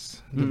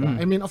gorillas.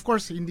 Diba? I mean, of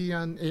course, hindi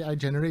yan AI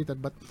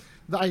generated, but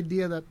the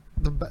idea that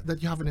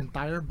that you have an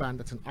entire band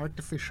that's an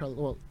artificial,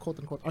 well, quote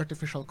unquote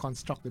artificial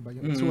construct, diba?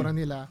 Yung itsura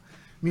nila,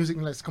 music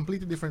nila is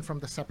completely different from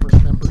the separate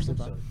members,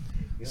 diba?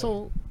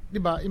 So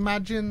diba,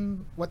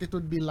 imagine what it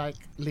would be like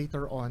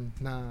later on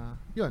na,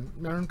 yun,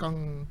 meron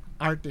kang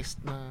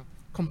artist na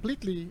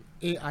completely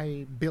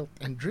AI built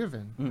and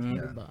driven.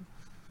 Diba?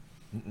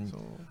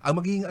 So, Ang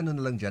magiging ano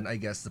na lang dyan, I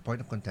guess, the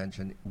point of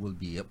contention will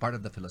be, part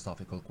of the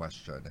philosophical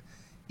question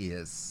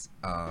is,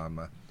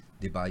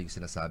 di ba yung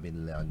sinasabi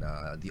nila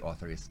na the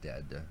author is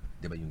dead?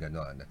 Di ba yung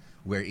ganon?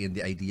 Wherein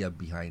the idea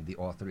behind the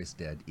author is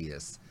dead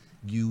is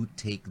you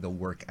take the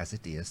work as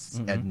it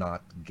is and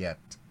not get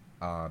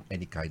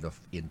any kind of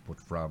input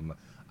from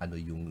ano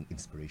yung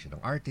inspiration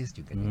ng artist,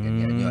 yung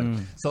ganyan yun.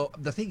 So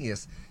the thing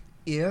is,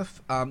 if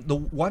the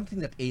one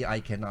thing that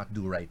AI cannot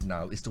do right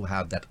now is to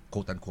have that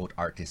quote-unquote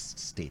artist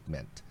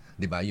statement,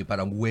 di ba? Yung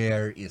parang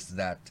where's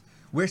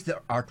the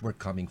artwork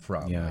coming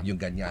from? Yeah.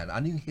 Yung ganyan.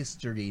 Ano yung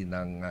history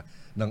ng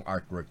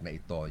artwork na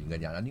ito? Yung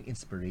ganyan. Ano yung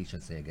inspiration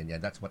sa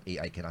ganyan? That's what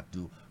AI cannot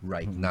do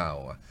right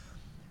now.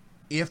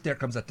 If there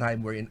comes a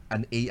time wherein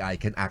an AI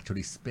can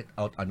actually spit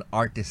out an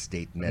artist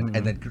statement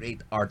and then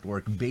create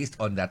artwork based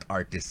on that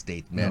artist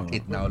statement,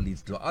 it now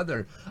leads to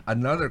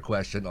another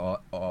question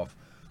of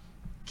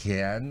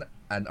can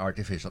an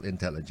artificial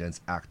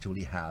intelligence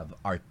actually have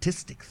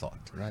artistic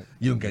thought? Right.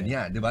 Yung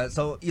ganyan, di ba?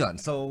 So, yun.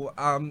 So,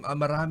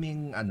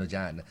 maraming ano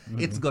dyan.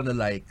 It's gonna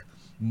like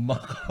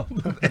mock up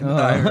the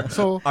entire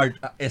So,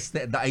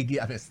 the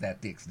idea of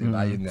aesthetics, di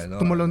ba? Yung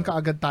ano. tumulon ka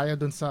agad tayo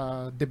dun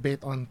sa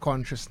debate on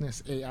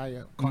consciousness,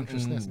 AI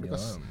consciousness,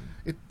 because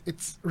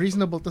it's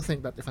reasonable to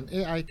think that if an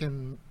AI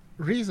can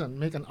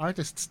make an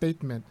artist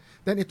statement,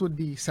 then it would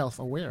be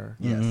self-aware.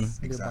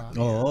 Yes, Diba? exactly.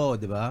 Oo,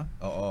 di ba?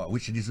 Oo,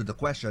 which leads to the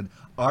question,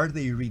 are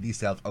they really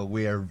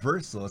self-aware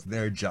versus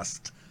they're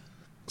just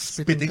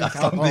spitting out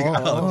something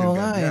out? Yung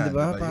nga, ganyan, di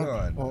ba?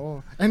 yun?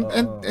 Oo.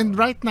 And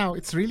right now,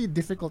 it's really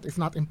difficult, if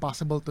not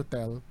impossible, to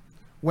tell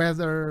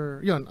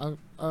whether,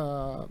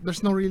 there's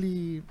no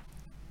really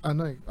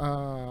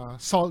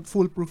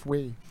foolproof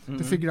way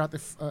to figure out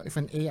if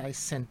an AI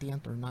is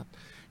sentient or not.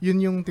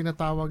 Yun yung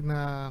tinatawag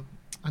na,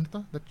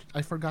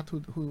 I forgot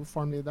who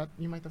formulated that.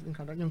 You might have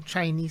encountered yung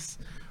Chinese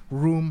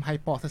room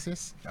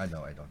hypothesis. I don't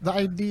know. The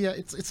idea,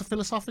 it's a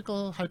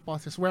philosophical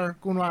hypothesis where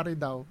kunwari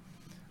daw,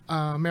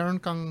 meron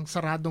kang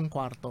saradong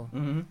kwarto,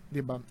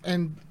 di ba?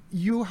 And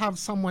you have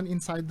someone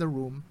inside the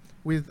room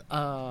with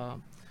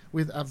a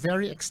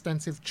very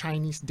extensive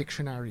Chinese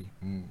dictionary.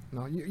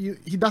 No,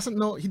 he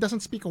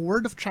doesn't speak a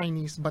word of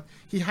Chinese, but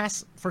he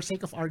has, for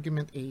sake of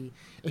argument, a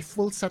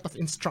full set of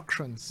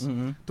instructions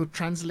to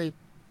translate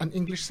an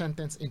English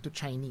sentence into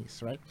Chinese,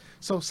 right?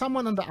 So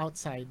someone on the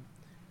outside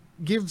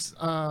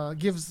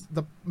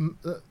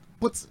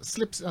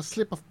slips a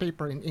slip of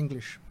paper in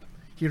English.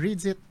 He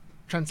reads it,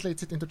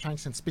 translates it into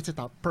Chinese, and spits it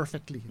out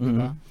perfectly.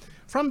 Diba?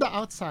 From the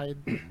outside,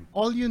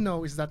 all you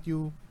know is that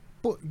you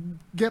put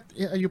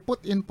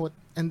input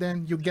and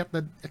then you get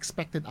the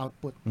expected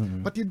output,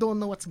 but you don't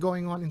know what's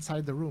going on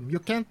inside the room. You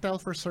can't tell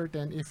for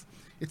certain if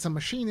it's a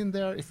machine in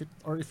there, if the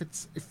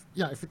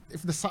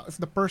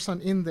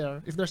person in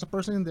there, if there's a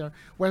person in there,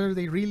 whether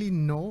they really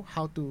know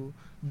how to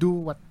do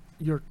what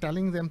you're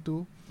telling them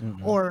to,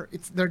 or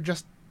they're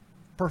just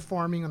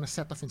performing on a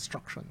set of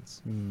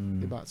instructions.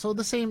 Diba? So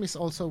the same is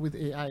also with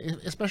AI,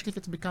 especially if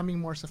it's becoming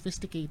more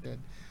sophisticated.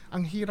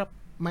 Ang hirap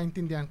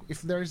maintindihan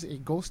if there's a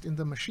ghost in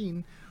the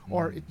machine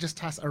or it just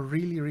has a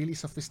really, really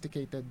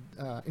sophisticated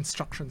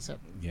instruction set.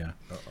 Yeah.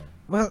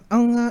 Well,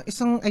 ang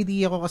isang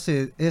idea ko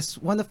kasi is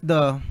one of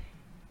the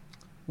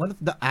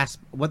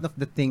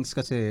things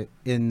kasi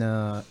in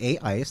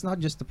AI is not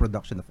just the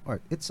production of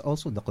art, it's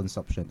also the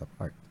consumption of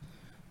art.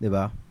 'Di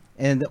ba?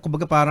 And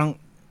kumbaga parang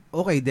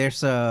okay, there's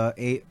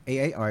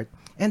AI art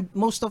and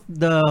most of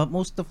the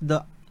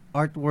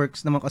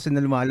artworks naman kasi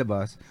na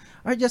lumalabas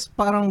are just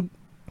parang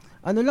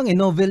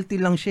novelty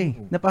lang siya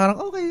na parang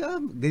okay,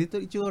 ganito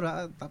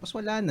itsura tapos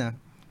wala na.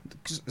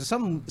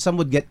 Some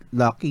would get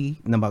lucky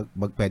na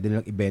pwede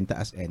lang ibenta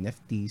as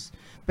NFTs.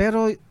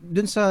 Pero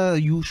dun sa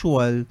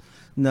usual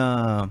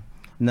na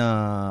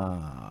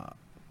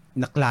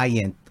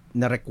client,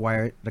 na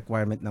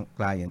requirement ng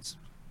clients,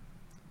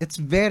 it's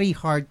very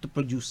hard to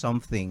produce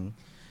something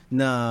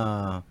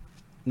na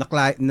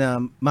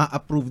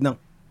ma-approve ng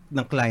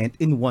client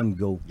in one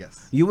go.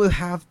 Yes. You will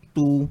have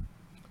to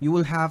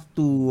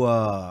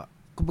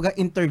kumbaga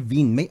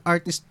intervene. May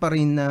artist pa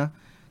rin na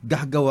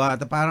gagawa.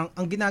 Parang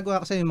ang ginagawa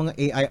kasi yung mga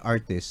AI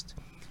artist,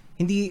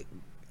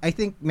 I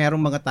think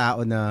merong mga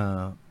tao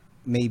na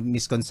may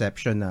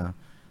misconception na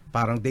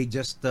parang they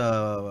just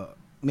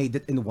made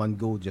it in one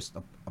go, just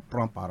a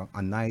prompt, parang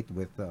a night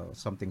with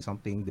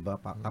something, di ba?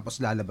 Tapos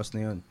lalabas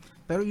na yun.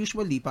 Pero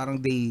usually,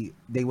 parang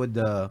they would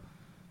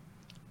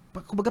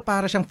kumbaga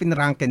para siyang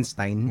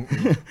Frankenstein.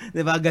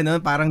 Di ba?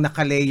 Ganun, parang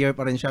naka-layer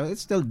pa rin siya.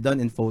 It's still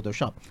done in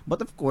Photoshop. But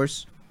of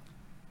course,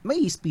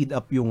 may speed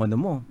up yung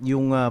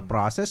yung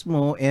process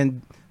mo,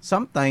 and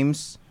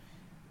sometimes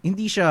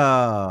hindi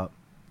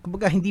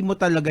mo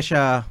talaga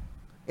siya,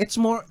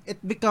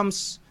 it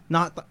becomes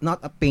not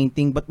a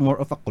painting but more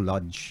of a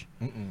collage.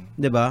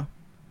 'Di ba?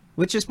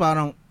 Which is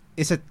parang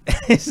is it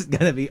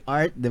gonna be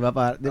art, 'di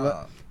ba?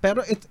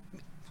 Pero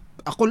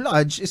a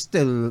collage is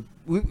still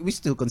we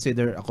still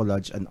consider a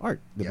collage an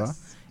art, 'di ba?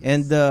 Yes.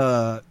 And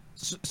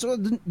so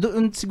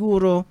doon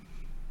siguro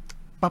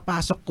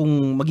papasok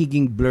kung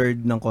magiging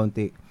blurred ng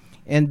konti.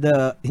 And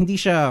hindi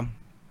siya,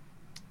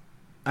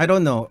 I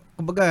don't know,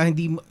 kumbaga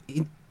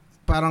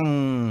parang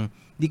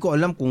hindi ko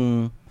alam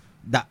kung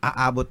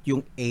aabot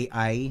yung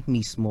AI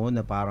mismo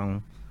na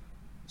parang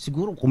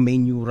siguro kung may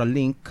neural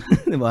link,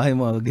 'di ba? Yung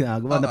mga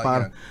ginagawa na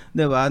parang,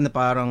 'di ba, na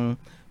parang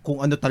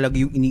kung ano talaga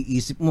yung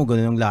iniisip mo,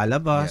 ganun ang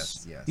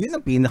lalabas. Yes. Yun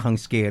ang pinakang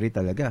scary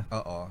talaga.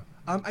 Oo.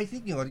 I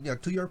think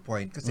to your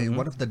point kasi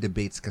one of the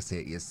debates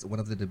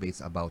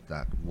about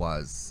that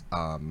was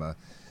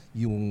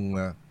yung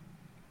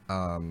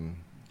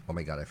oh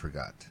my god, I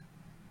forgot.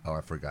 Oh,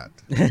 I forgot.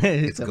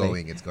 It's okay.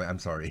 going. I'm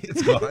sorry.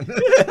 It's gone.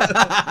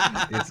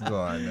 It's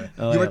gone.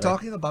 Oh, you were okay.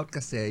 talking about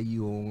kasi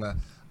yung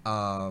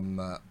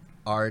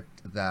art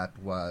that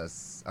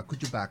was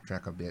could you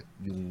backtrack a bit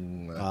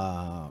yung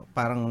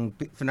Parang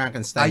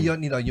Frankenstein.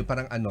 ayun, yung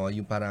parang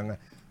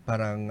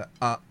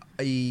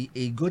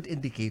a good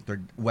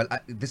indicator. Well,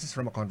 this is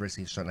from a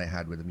conversation I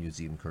had with a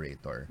museum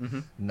curator.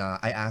 Na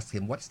I asked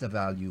him, what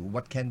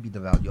can be the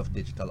value of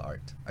digital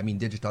art? I mean,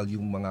 digital,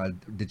 yung mga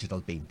digital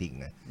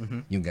painting,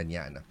 yung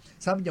ganyan.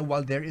 Sabi niya,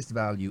 while there is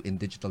value in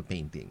digital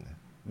painting,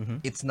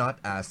 it's not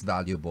as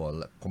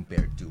valuable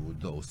compared to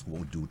those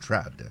who do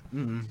trad.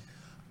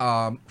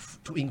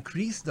 To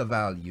increase the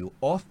value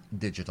of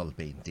digital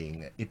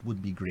painting, it would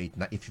be great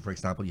na if, for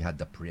example, you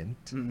had the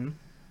print,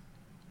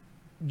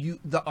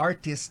 the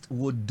artist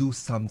would do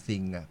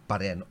something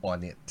pa rin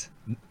on it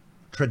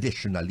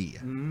traditionally.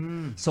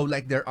 So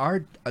like there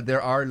are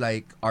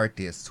like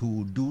artists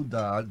who do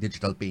the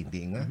digital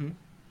painting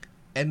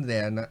and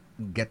then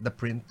get the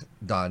print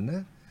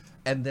done,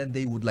 and then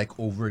they would like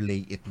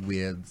overlay it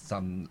with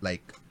some,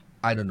 like,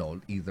 I don't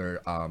know,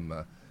 either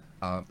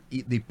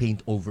they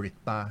paint over it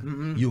pa,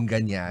 yung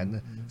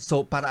ganyan.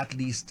 So para at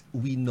least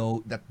we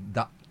know that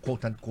the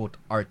quote-unquote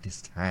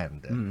artist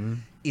hand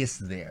is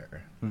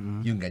there.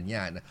 Yung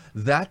ganyan.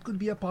 That could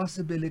be a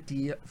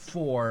possibility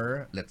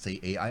for, let's say,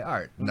 AI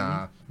art,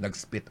 na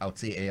nag-spit out,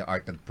 say, AI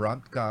art,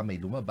 nag-prompt ka, may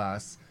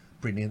lumabas,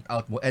 print it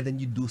out mo, and then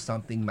you do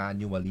something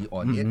manually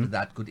on it,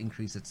 that could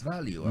increase its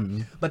value.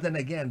 But then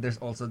again, there's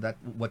also that,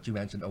 what you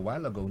mentioned a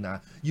while ago, na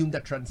yung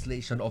the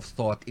translation of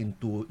thought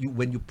into,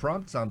 when you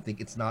prompt something,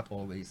 it's not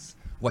always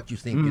what you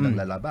think yun ang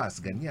lalabas,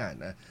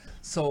 ganyan.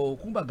 So,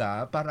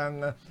 kumbaga,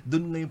 parang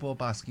doon ngayon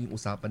pumapasok yung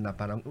usapan na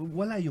parang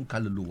wala yung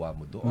kaluluwa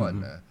mo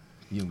doon.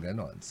 Yung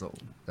ganon. So,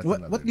 that's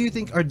what do you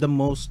think are the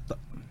most,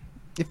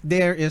 if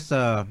there is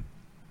some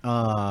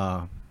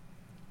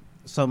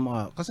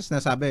kasi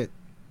sinasabi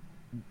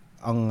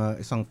ang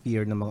isang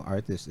fear ng mga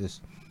artists is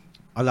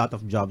a lot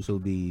of jobs will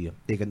be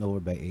taken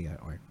over by AI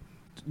art.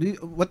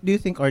 What do you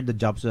think are the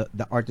jobs,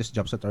 the artist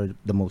jobs that are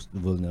the most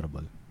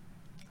vulnerable?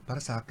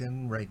 Para sa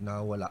akin, right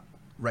now, wala.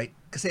 Right?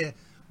 Kasi,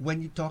 when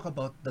you talk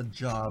about the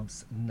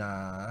jobs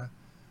na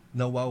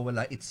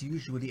nawawala, it's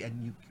usually,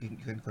 and you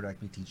can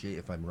correct me, TJ,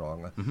 if I'm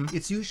wrong,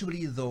 it's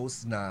usually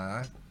those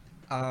na,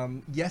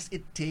 yes,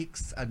 it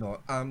takes,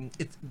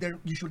 they're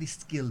usually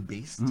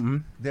skill-based.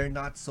 They're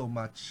not so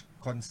much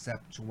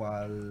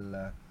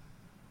conceptual.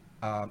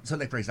 So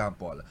like, for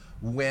example,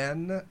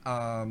 when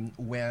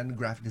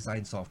graphic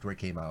design software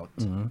came out,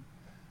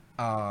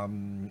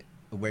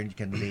 where you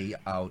can lay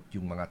out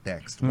yung mga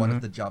text, one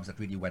of the jobs that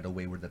really went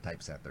away were the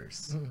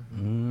typesetters.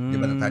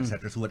 Diba, the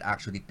typesetters who would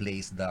actually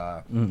place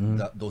the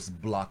those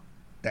block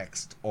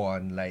text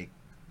on like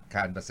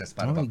canvases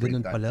para ganun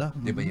pa-printan. pala.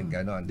 Diba yung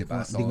ganon,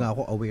 diba? Hindi nga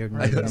ako aware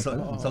na.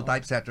 So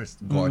typesetters,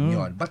 gone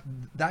yon. But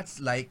that's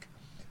like,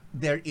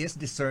 there is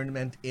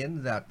discernment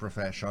in that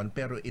profession,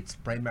 pero it's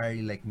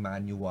primarily like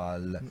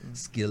manual,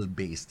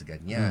 skill-based,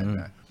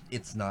 ganyan.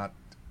 It's not,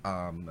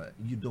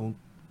 you don't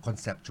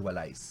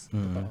conceptualize,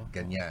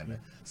 ganyan.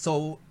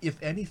 So,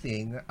 if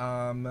anything,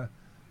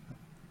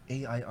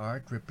 AI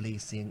art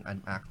replacing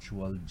an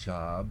actual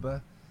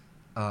job,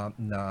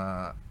 na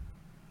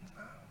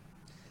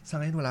sa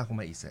ngayon wala akong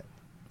maisip.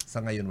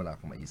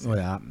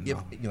 Wala.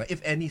 If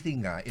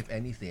anything,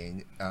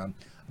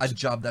 a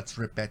job that's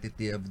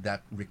repetitive,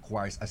 that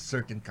requires a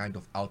certain kind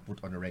of output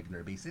on a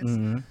regular basis,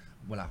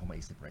 wala akong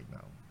maisip right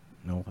now.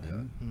 Okay.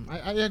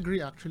 I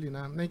agree actually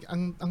na like,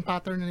 ang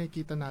pattern na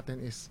nakikita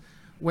natin is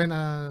when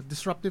a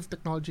disruptive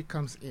technology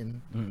comes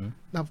in,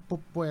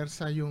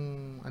 napupuwersa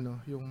yung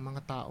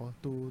mga tao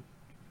to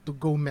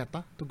go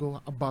meta, to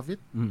go above it.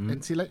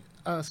 And sila,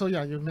 so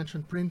yeah, you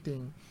mentioned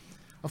printing.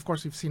 Of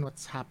course, we've seen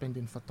what's happened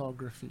in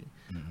photography.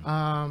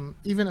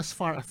 Even as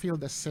far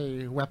afield as,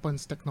 say,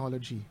 weapons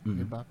technology,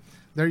 diba?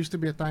 There used to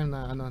be a time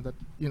na that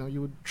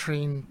you would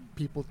train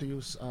people to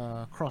use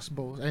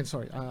crossbows,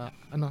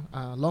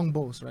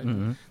 longbows,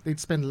 right? They'd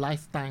spend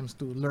lifetimes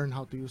to learn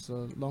how to use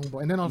a longbow,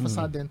 and then all of a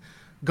sudden,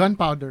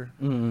 gunpowder,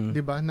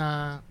 diba?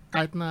 Na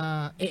kahit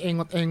na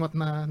engot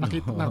na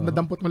nakita na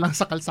nadampot mo lang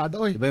sa kalsada,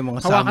 oy, diba yung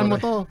mga hawakan samurai? mo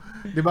to,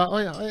 diba?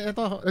 Oy,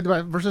 ito,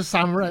 diba? Versus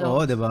samurai.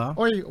 Oo, diba?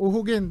 Oy,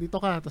 uhugin, dito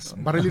ka, tapos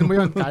barilin mo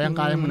yun,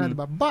 kayang-kaya mo na,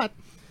 diba? But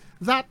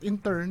that in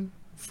turn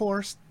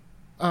forced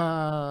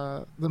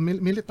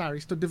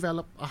militaries to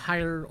develop a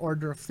higher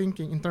order of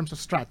thinking in terms of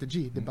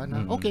strategy, di ba?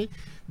 Na, okay,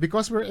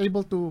 because we're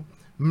able to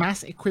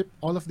mass equip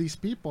all of these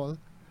people,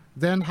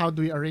 then how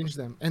do we arrange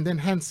them? And then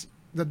hence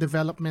the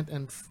development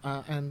and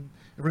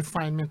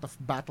refinement of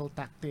battle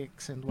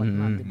tactics and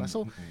whatnot, di ba?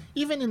 So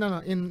even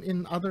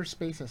in other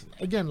spaces,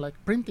 again, like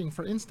printing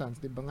for instance,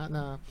 di ba nga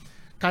na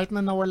kahit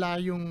na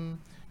nawala yung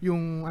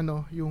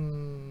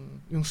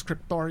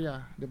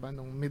scriptoria, di ba,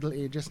 nung Middle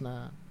Ages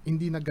na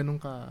hindi na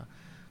ganun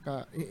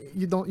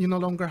you no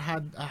longer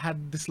had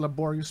this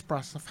laborious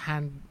process of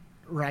hand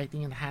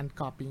writing and hand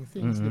copying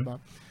things, di ba?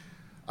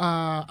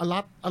 A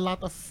lot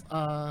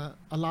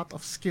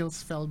of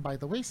skills fell by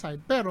the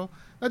wayside, pero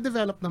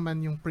na-develop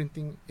naman yung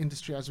printing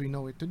industry as we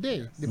know it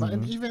today, di ba?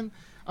 And even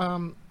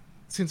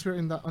since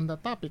we're on the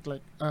topic,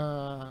 like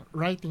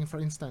writing for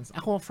instance,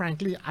 ako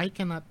frankly I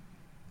cannot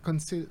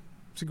consider,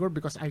 siguro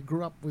because I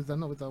grew up with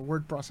a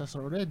word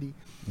processor already,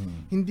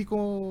 hindi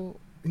ko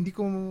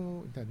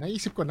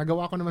naisip ko,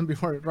 nagawa ko naman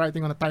before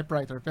writing on a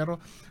typewriter, pero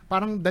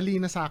parang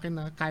dali na sa akin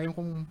na kayang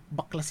kong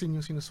baklasin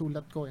yung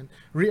sinusulat ko and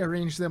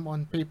rearrange them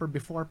on paper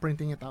before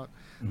printing it out.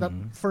 That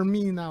for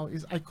me now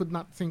is I could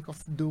not think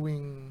of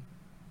doing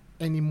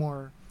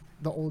anymore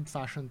the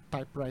old-fashioned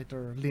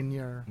typewriter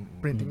linear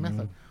printing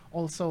method.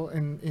 Also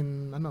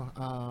in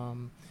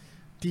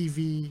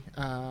TV,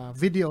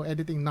 video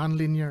editing,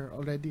 non-linear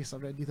is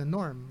already the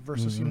norm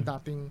versus yung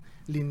dating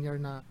linear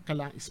na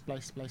kailangan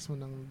splice mo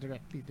ng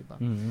directly, di ba?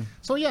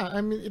 So yeah, I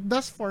mean, it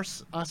does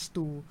force us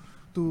to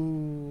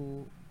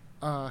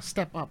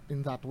step up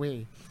in that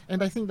way.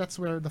 And I think that's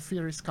where the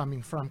fear is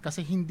coming from.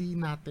 Kasi hindi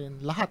natin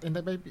lahat, and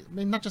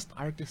not just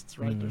artists,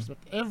 writers, but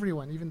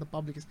everyone, even the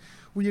public,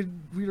 we're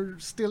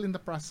still in the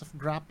process of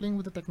grappling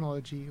with the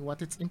technology,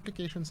 what its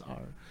implications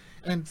are,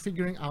 and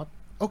figuring out,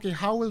 okay,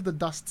 how will the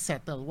dust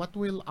settle? What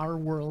will our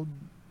world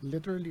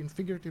literally and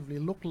figuratively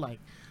look like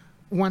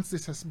once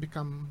this has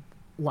become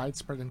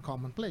widespread and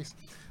commonplace?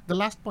 The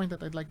last point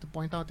that I'd like to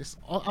point out is,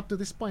 up to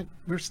this point,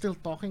 we're still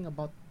talking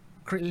about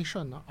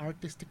creation,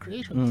 artistic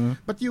creation.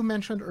 But you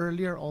mentioned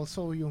earlier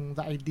also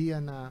the idea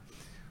na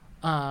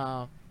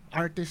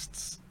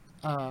artists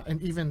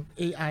and even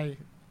AI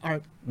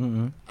art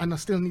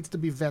still needs to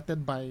be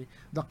vetted by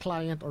the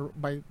client or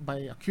by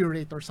a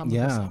curator or something.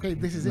 Okay,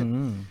 this is it.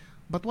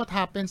 But what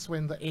happens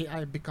when the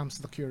AI becomes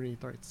the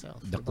curator itself?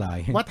 The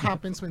client. What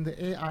happens when the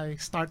AI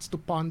starts to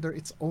ponder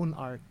its own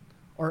art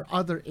or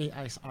other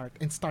AI's art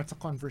and starts a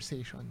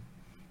conversation?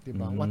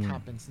 Diba? What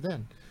happens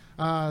then?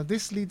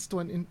 This leads to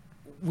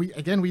we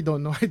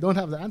don't know. I don't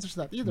have the answers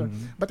to that either.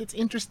 But it's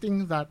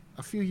interesting that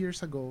a few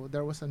years ago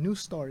there was a news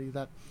story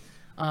that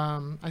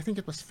I think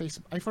it was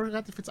Facebook. I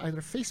forgot if it's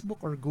either Facebook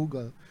or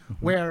Google,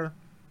 where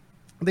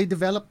they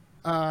developed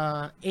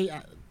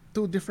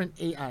two different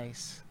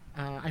AIs.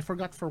 I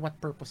forgot for what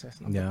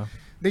purposes. No? Yeah.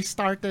 They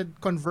started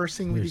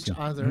conversing with each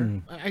other.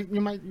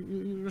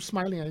 You're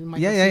smiling. You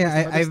might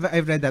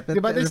I've read that.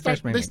 But they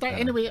start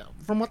anyway.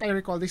 From what I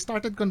recall, they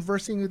started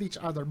conversing with each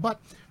other. But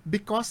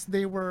because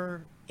they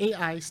were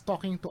AIs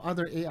talking to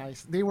other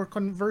AIs, they were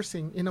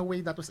conversing in a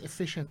way that was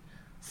efficient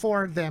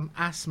for them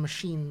as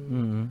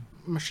machine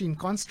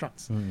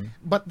constructs.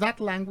 But that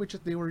language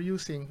that they were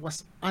using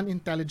was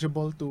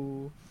unintelligible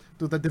to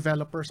the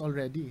developers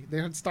already.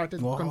 They had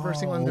started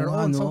conversing on their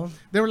own. So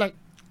they were like,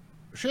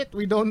 shit,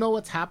 we don't know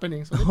what's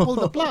happening. So they pulled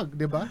the plug,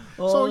 diba?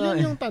 So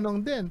yun yung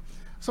tanong din.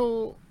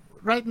 So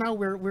right now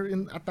we're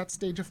at that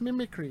stage of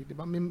mimicry,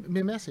 diba?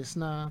 Mimesis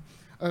na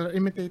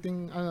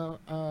imitating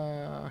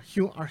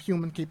our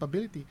human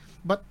capability.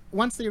 But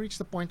once they reach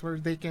the point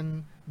where they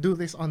can do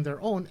this on their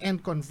own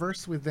and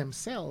converse with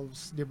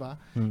themselves, diba?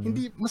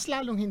 Mas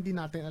lalong hindi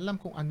natin alam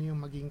kung ano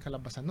yung magiging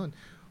kalabasan nun.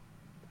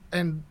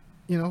 And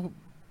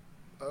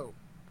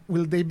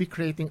will they be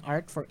creating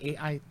art for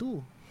AI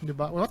too?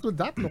 Diba? What would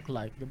that look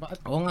like? Diba?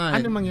 At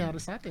ano mangyari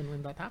sa atin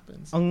when that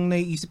happens? Ang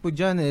naiisip ko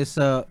dyan is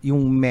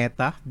yung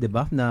meta,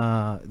 diba?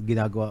 Na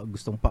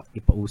gustong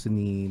ipauso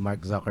ni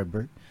Mark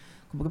Zuckerberg.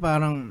 Kumbaga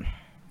parang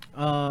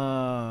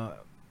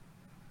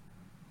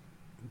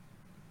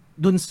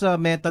dun sa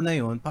meta na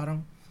yon,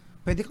 parang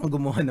pwede kang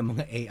gumawa ng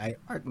mga AI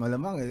art.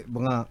 Malamang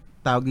mga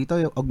tawag dito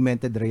yung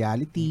augmented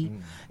reality,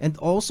 and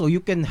also you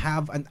can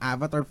have an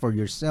avatar for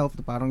yourself,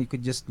 parang you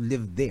could just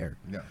live there,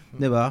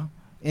 diba?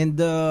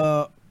 And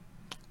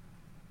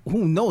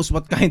who knows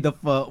what kind of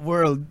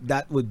world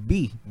that would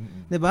be,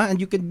 diba?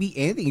 And you can be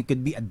anything. You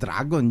could be a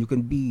dragon, you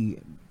can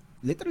be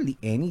literally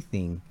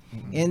anything.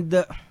 And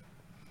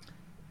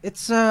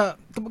it's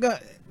kumbaga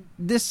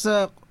this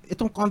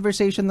itong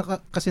conversation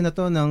na kasi na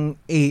to ng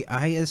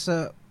AI is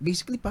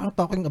basically parang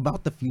talking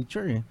about the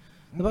future.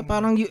 Diba?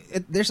 Parang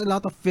there's a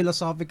lot of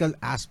philosophical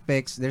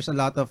aspects, there's a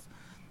lot of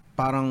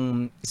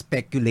parang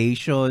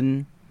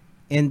speculation,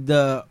 and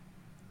the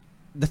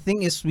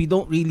thing is we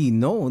don't really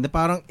know. Na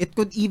parang it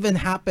could even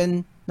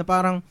happen na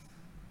parang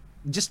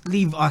just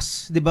leave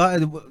us, diba?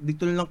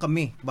 Dito lang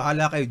kami,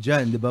 bahala kayo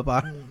dyan, diba?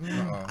 Parang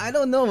I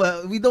don't know,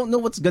 we don't know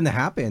what's gonna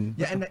happen.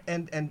 Yeah,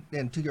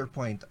 and to your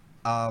point,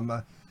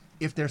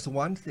 if there's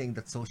one thing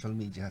that social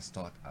media has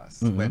taught us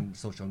when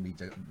social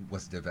media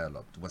was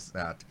developed, was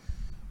that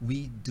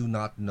we did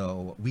not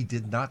know,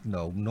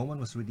 no one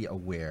was really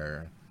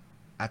aware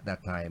at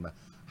that time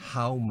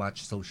how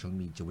much social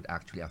media would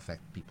actually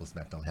affect people's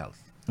mental health.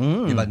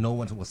 Diba? No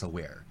one was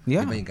aware.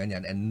 Yeah. Diba yung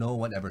ganyan? And no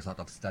one ever thought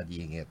of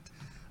studying it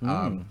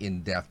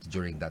in depth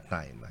during that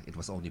time. It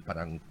was only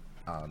parang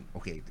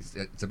okay,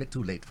 it's a bit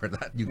too late for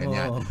that. Yung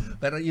ganyan.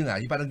 Pero yun nga,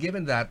 parang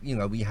given that,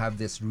 we have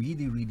this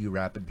really, really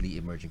rapidly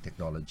emerging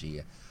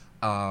technology.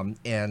 And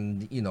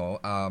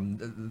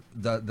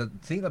the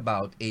thing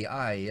about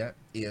AI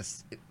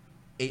is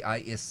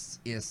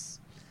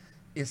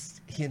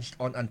hinged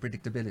on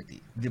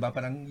unpredictability. Diba?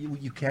 Parang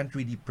you can't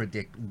really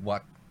predict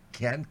what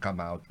can come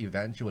out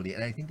eventually,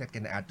 and I think that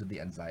can add to the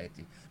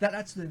anxiety. That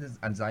adds to the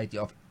anxiety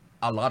of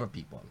a lot of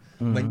people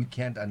when you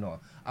can't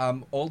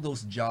all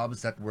those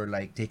jobs that were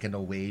like taken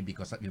away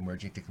because of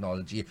emerging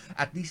technology.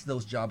 At least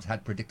those jobs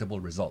had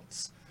predictable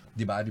results.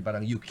 Diba?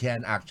 Parang you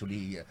can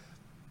actually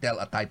tell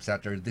a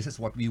typesetter, this is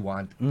what we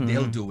want,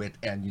 they'll do it,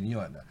 and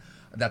yun.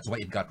 That's why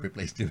it got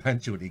replaced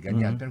eventually.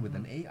 Ganyan. Pero with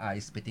an AI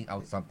spitting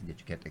out something that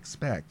you can't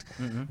expect,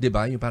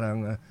 diba? Yung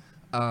parang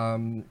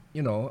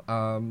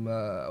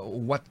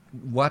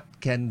what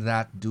can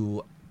that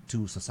do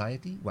to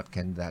society? What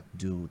can that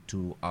do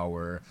to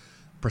our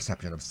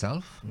perception of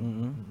self?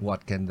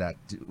 What can that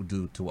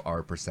do to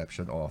our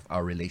perception of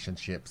our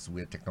relationships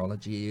with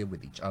technology,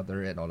 with each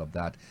other, and all of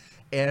that?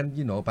 And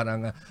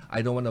parang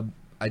I don't want to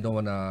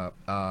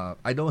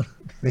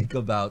think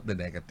about the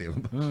negative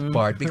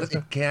part, because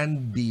it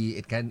can we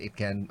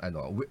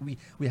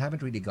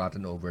haven't really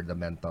gotten over the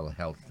mental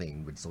health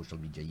thing with social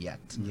media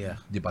yet.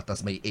 Yeah. Diba? Tas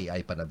may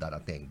AI pa na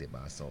darating,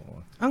 diba? So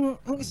ang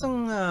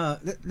isang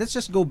let's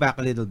just go back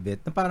a little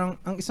bit. Na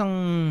parang ang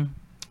isang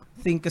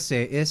thing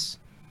kasi is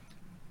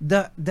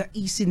the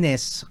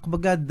easiness,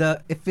 kumbaga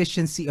the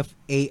efficiency of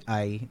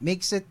AI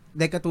makes it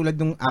like katulad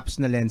ng apps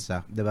na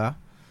Lensa, diba?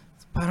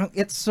 Parang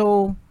it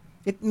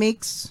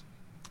makes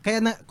kaya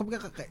na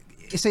kumbaga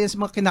isa yan sa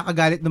mga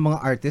kinakagalit ng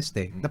mga artist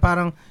na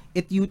parang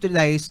it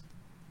utilized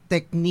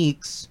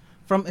techniques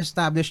from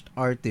established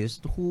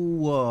artists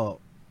who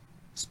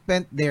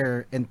spent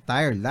their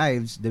entire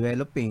lives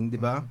developing, di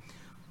ba?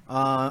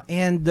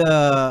 And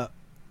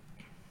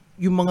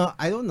yung mga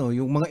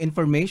yung mga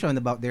information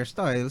about their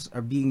styles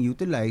are being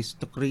utilized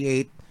to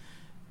create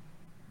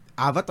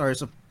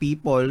avatars of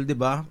people, di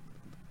ba?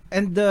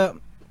 And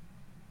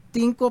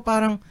tingin ko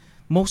parang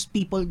most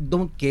people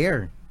don't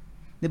care.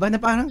 'Di ba? Na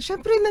parang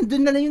syempre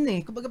nandun na yun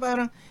Kumbaga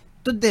parang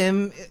to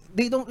them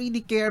they don't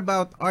really care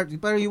about art.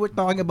 Pero you were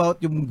talking about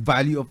yung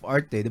value of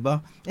art, 'di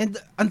ba? And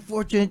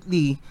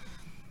unfortunately,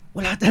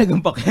 wala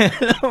talagang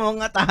pakialam ang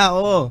mga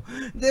tao.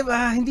 'Di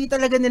ba? Hindi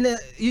talaga nila,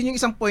 yun yung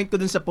isang point ko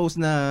dun sa post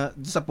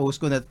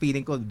ko na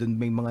feeling ko dun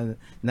may mga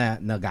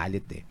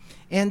nagalit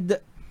And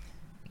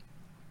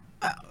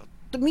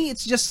to me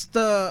it's just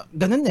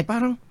ganun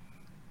parang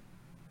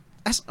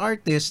as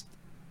artist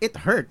it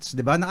hurts,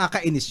 'di ba?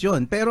 Nakakainis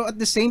 'yon. Pero at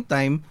the same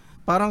time,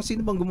 parang sino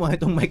bang gumawa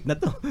itong mic na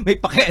to? May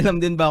pakialam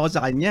din ba ako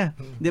sa kanya?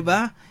 'Di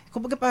ba?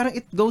 Kumbaga parang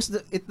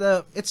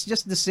it's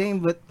just the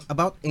same with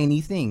about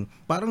anything.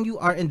 Parang you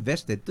are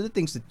invested to the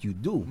things that you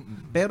do.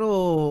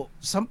 Pero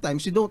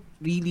sometimes you don't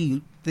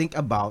really think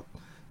about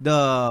the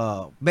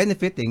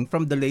benefiting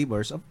from the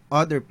labors of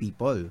other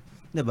people,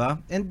 'di ba?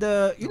 And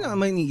yun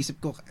ang may iniisip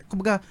ko.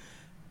 Kumbaga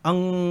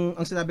ang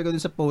sinabi ko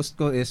dun sa post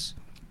ko is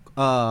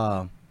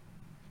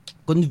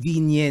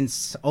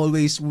convenience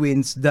always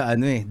wins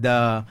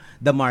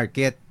the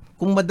market.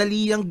 Kung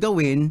madali yang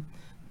gawin,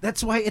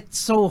 that's why it's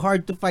so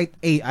hard to fight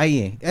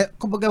AI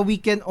kumbaga we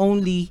can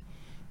only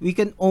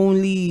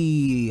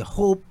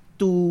hope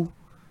to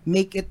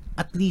make it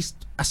at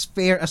least as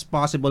fair as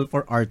possible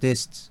for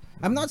artists.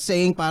 I'm not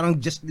saying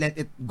parang just let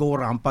it go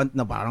rampant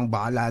na parang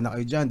bahala na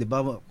kayo dyan, di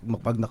ba?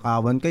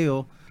 Mapagnakawan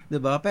kayo, di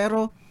ba?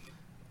 Pero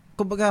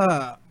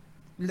kumbaga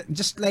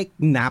just like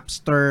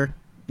Napster,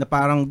 na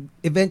parang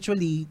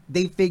eventually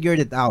they figured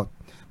it out,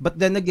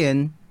 but then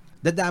again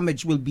the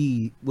damage will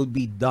be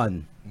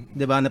done,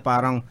 'di ba? Na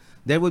parang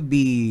there would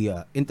be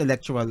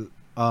intellectual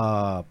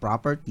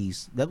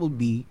properties that will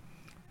be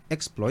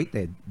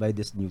exploited by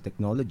this new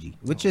technology,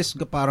 which is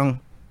parang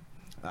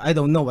I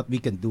don't know what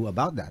we can do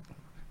about that.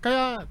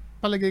 Kaya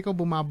palagay ko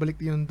bumabalik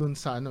yun dun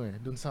sa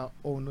dun sa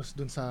onus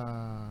dun sa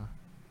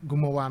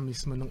gumawa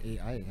mismo ng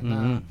AI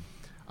na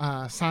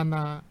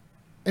sana.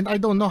 And I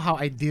don't know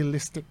how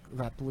idealistic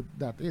that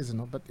is,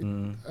 but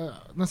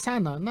na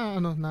sana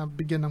na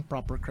bigyan ng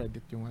proper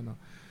credit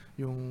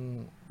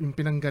yung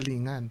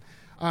pinanggalingan.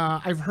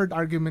 I've heard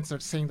arguments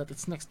that saying that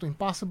it's next to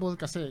impossible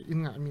kasi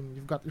yun nga, I mean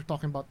you're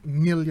talking about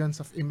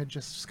millions of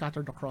images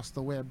scattered across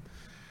the web.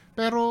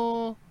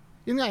 Pero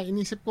yun nga,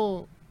 inisip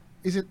ko,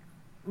 is it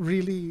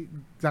really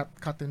that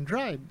cut and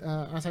dried?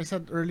 As I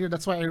said earlier,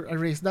 that's why I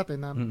raised that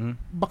na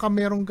baka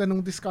merong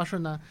ganung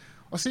discussion na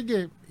o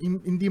sige,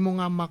 hindi mo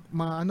nga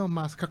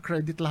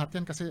mas-credit lahat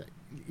yan kasi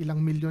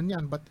ilang milyon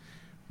yan, but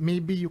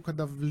maybe you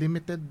could have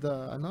limited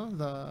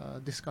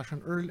the discussion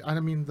early,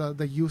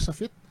 the use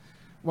of it.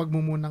 Wag mo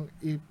munang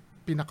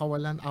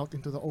pinakawalan out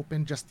into the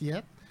open just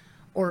yet,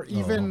 or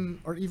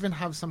even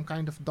have some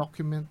kind of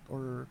document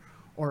or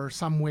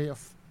some way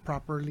of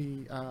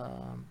properly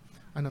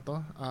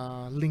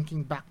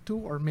linking back to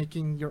or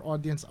making your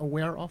audience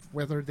aware of,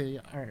 whether they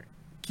are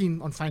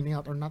keen on finding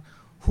out or not,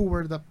 who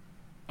were the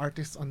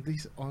artists on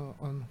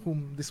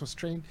whom this was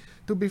trained.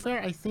 To be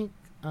fair, I think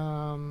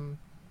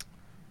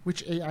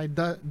which AI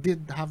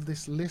did have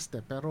this list,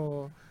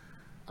 pero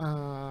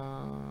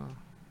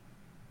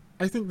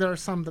I think there are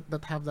some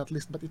that have that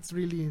list, but it's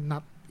really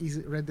not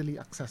readily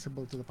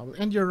accessible to the public.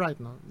 And you're right,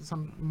 no?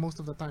 Most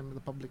of the time, the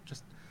public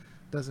just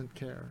doesn't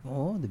care.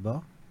 Oo, di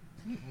ba?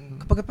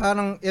 Kapag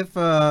parang if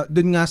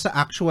dun nga sa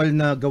actual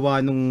na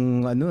gawa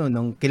nung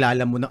ng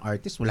kilala mo na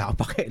artist, wala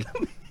ka pa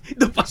kailan.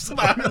 Doon pa sa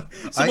parang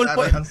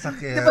ang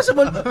sakit. Di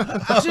ba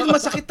actually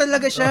masakit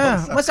talaga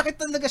siya. Masakit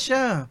talaga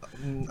siya.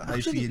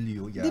 Actually, I feel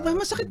you. Yeah. Di ba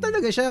masakit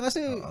talaga siya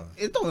kasi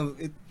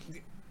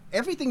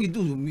everything you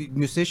do,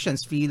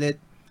 musicians feel it,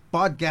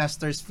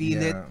 podcasters feel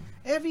it.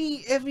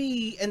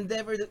 Every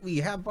endeavor that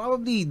we have,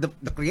 probably the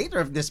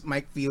creator of this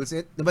mic feels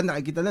it. Diba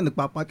nakikita lang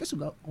nagpa-podcast,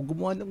 ako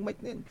gumawa ng mic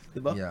na yun.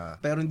 Diba?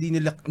 Yeah. Pero hindi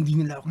nila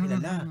ako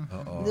kilala.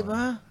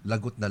 Diba?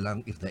 Lagot na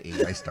lang if the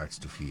AI starts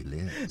to feel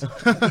it.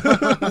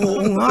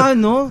 Oo nga,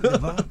 no?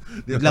 Diba?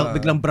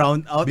 Biglang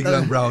brown out.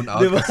 Biglang brown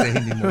out diba? Kasi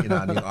hindi mo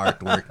inaano yung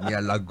artwork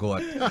niya, lagot.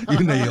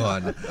 Yun na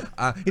yun.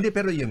 Hindi,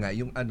 pero yun nga,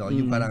 yung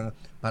yung parang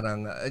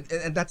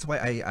and that's why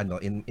I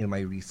in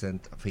my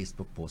recent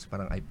Facebook post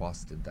parang I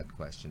posted that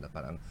question na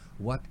parang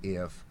what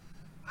if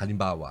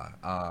halimbawa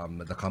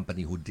the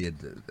company who did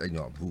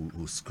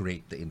who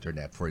scraped the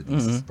internet for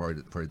these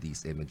for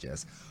these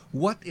images,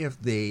 what if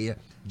they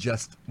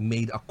just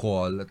made a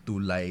call to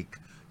like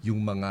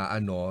yung mga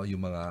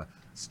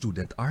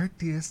student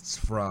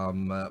artists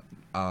from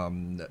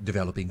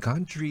developing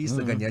countries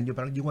na ganyan, yung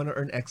parang you wanna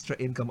earn extra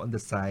income on the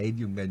side,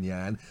 yung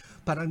ganyan,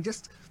 parang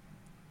just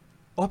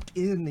opt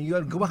in,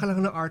 gawa ka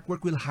lang ng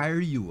artwork, we'll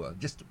hire you.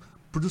 Just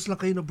produce lang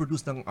kayo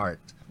ng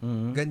art.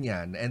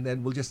 Ganyan. And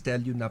then we'll just tell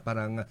you na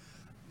parang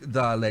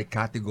the like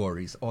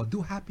categories.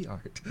 Do happy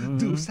art.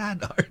 Do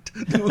sad art.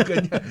 Do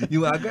ganyan.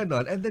 Yung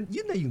ganon. And then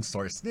yun na yung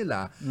source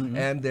nila.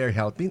 And they're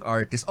helping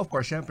artists. Of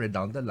course, syempre,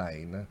 down the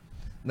line,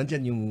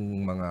 nandyan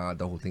yung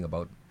the whole thing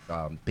about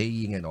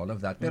paying and all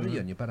of that. Pero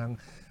yun, yung parang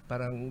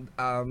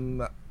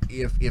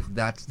if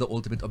that's the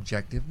ultimate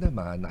objective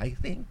naman,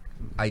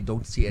 I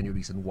don't see any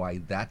reason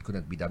why that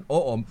couldn't be done.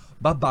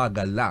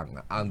 Babagal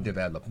lang ang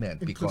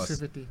development because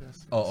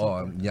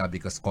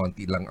because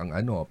konti lang ang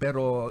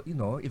pero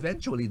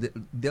eventually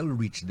they'll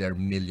reach their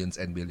millions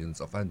and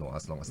millions of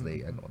as long as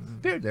they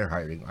they're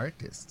hiring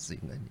artists,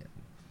 ganyan.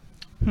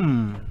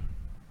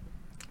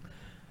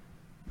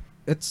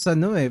 It's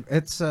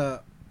it's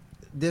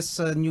this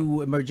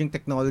new emerging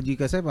technology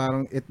kasi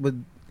parang it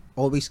would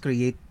always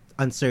create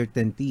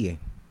uncertainty,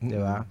 di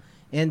ba?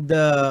 And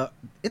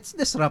it's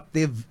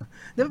disruptive.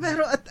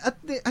 Pero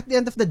at the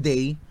end of the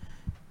day,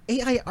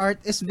 AI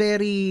art is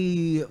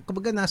very,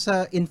 kumbaga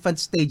nasa infant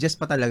stages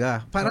pa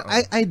talaga. Parang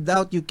I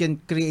doubt you can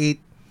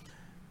create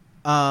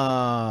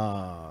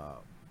a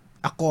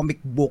comic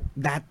book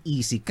that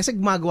easy. Kasi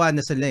gumagawa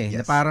na sila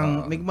na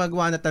parang may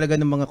gumagawa na talaga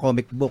ng mga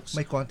comic books.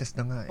 May contest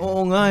na nga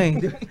Oo nga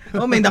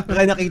may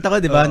nakita ko,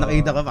 di ba?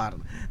 Nakita ko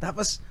parang.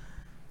 Tapos,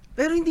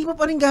 pero hindi mo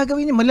pa rin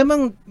gagawin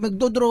malamang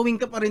magdo-drawing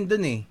ka pa rin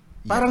dun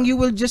Parang you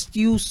will just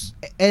use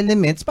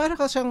elements para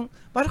kang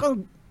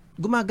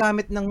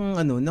gumagamit ng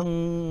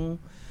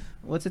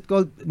what's it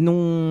called,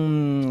 nung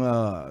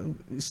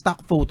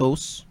stock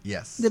photos.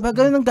 Yes. 'Di ba?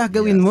 Ganun ang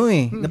gagawin mo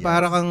na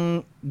para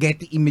kang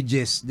Getty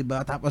Images, 'di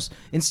ba? Tapos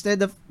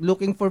instead of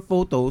looking for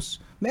photos,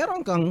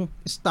 meron kang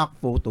stock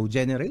photo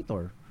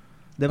generator.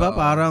 'Di ba?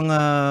 Parang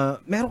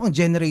meron kang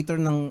generator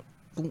ng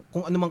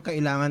kung ano mang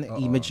kailangan,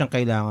 image ang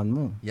kailangan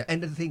mo. Yeah,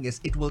 and the thing is,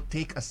 it will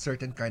take a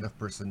certain kind of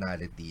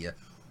personality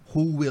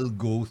who will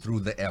go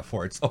through the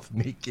efforts of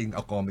making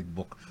a comic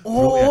book. It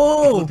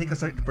will take a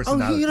certain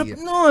personality. Ang hirap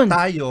nun.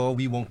 Tayo,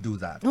 we won't do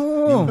that.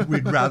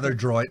 We'd rather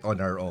draw it on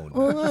our own.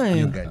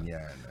 Yung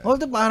ganyan.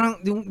 Although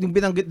parang yung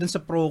binanggit dun sa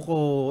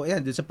Proco,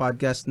 dun sa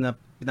podcast na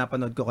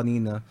pinapanood ko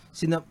kanina,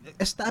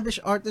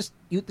 established artists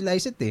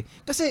utilize it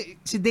Kasi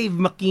si Dave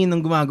McKean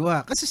ang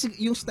gumagawa. Kasi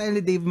yung style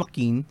ni Dave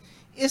McKean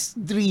is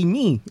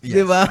dreamy. Yes,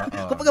 di ba?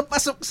 Kapag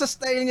pasok sa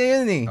style niya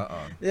yun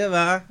Di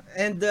ba?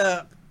 And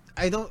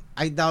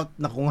I doubt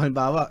na kung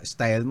halimbawa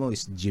style mo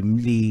is Jim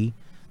Lee,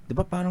 'di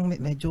ba? Parang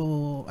medyo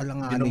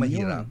alanganin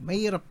yun.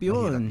 Mahirap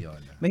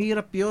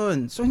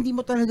 'yun. So hindi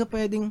mo talaga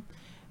pwedeng,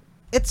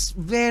 it's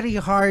very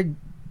hard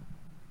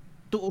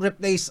to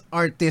replace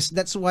artists.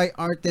 That's why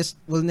artists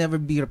will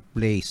never be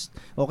replaced.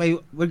 Okay,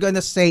 we're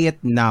gonna say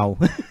it now.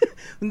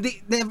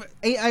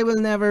 AI will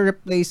never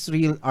replace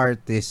real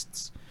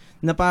artists.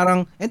 Na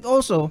parang, and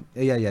also,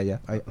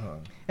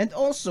 and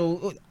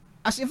also,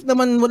 as if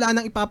naman wala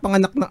nang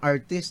ipapanganak na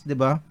artist, 'di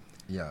ba?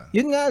 Yeah.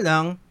 Yun nga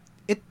lang,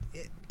 it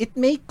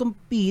may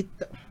compete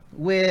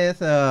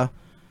with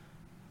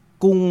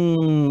kung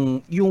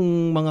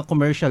yung mga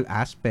commercial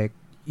aspect,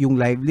 yung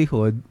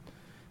livelihood,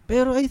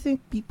 pero I think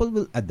people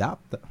will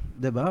adapt.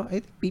 'Diba? I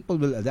think people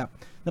will adapt.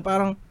 Na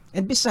parang,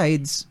 and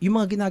besides, yung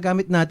mga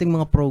ginagamit nating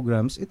mga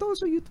programs, it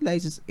also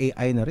utilizes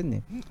AI na rin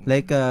eh.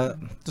 Like,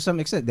 to some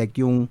extent, like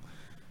yung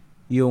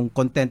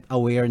content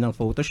aware ng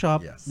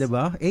Photoshop, Yes. 'di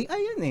ba? AI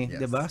yan eh, Yes.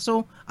 'di ba?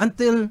 So,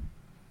 until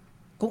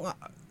kung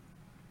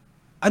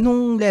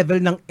anong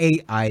level ng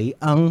AI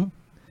ang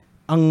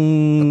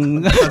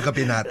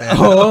Tanggapin natin.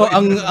 Oo,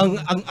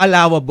 ang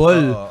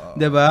allowable, Oo.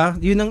 'di ba?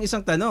 'Yun ang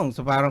isang tanong.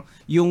 So parang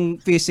yung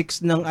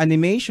physics ng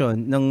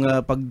animation ng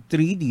pag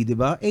 3D, 'di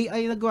ba?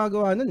 AI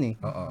nagagawa nun eh.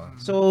 Oo.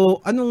 So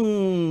anong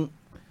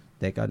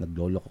Teka,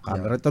 naglolo ko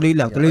camera. Tuloy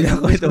lang ko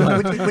ito.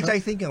 Which I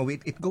think,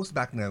 it goes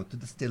back now to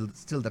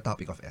still the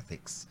topic of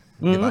ethics.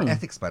 Diba?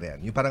 Ethics pa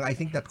rin. Yung parang I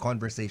think that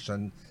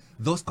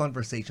those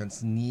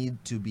conversations need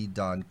to be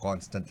done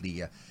constantly,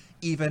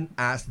 even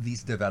as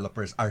these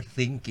developers are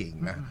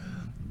thinking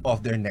of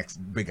their next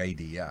big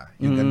idea.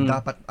 Yung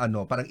dapat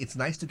parang it's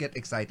nice to get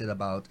excited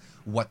about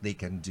what they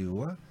can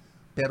do,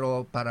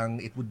 pero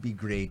parang it would be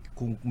great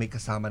kung may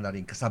kasama na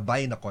rin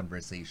kasabay na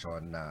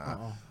conversation na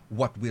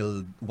what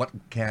will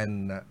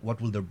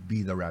there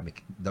be the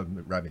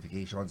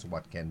ramifications,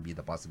 what can be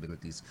the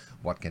possibilities,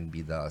 what can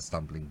be the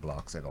stumbling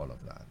blocks and all of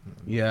that.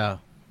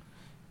 Yeah.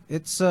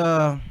 It's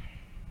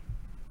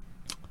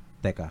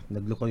Teka,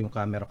 nagluko yung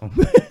camera ko.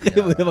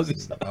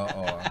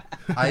 Oo.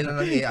 Ayaw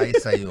na ng AI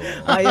sa'yo.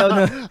 Ayaw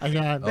na.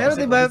 Ayan. Pero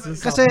 'di ba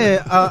kasi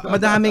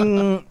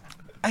madaming,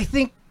 I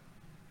think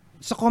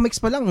sa comics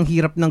pa lang ang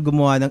hirap nang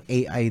gumawa ng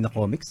AI na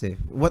comics eh.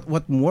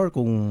 What more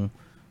kung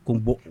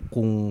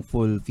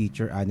full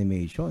feature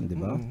animation, 'di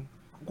ba?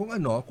 Kung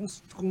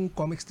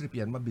comic strip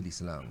yan,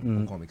 mabilis lang.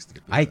 Kung comic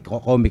strip yan. Ay,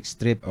 comic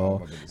strip,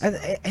 mabilis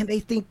And I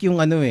think yung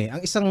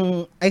ang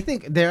isang, I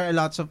think there are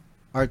lots of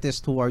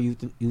artists who are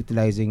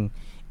utilizing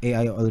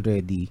AI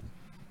already.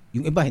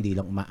 Yung iba hindi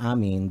lang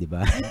umaamin, 'di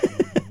ba?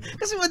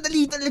 Kasi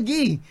madali talaga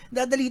eh.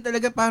 Dadali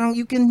talaga, parang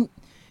you can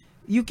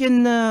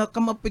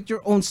come up with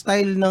your own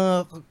style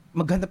na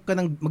maghanap ka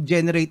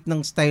mag-generate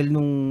ng style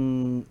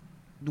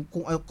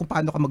kung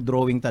paano ka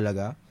mag-drawing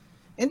talaga.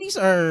 And these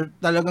are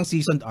talagang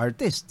seasoned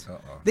artists.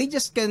 They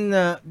just can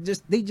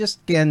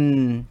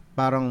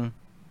parang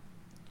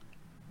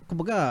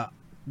kumbaga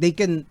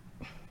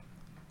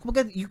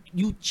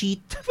you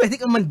cheat. Pwede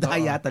kang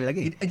mandaya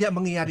talaga eh. Yeah,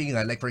 mangyayari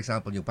nga, like for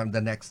example, yung parang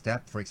the next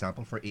step, for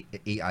example, for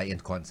AI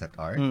and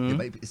concept art,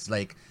 diba? It's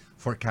like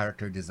for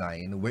character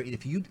design, where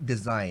if you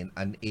design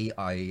an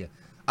AI,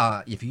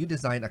 if you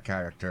design a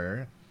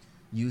character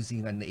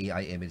using an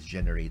AI image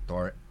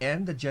generator,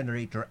 and the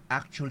generator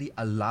actually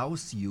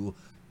allows you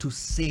to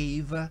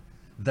save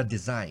the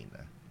design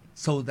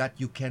so that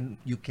you can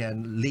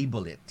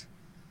label it.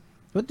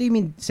 What do you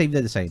mean save the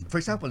design? For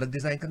example,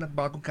 nag-design ka ng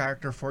bagong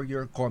character for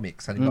your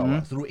comics,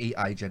 halimbawa, through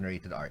AI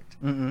generated art.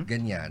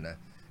 Ganyan.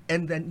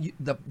 And then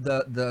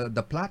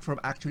the platform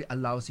actually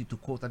allows you to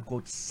quote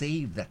unquote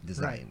save that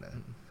design.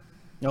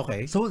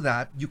 Okay. So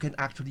that you can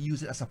actually use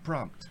it as a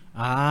prompt.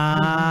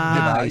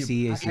 Diba? I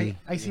see.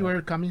 I see where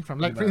you're coming from.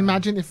 Like,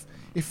 imagine if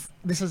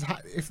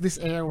this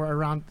era were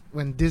around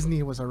when Disney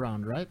was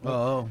around, right?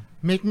 Like,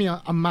 make me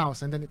a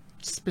mouse, and then it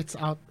spits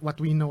out what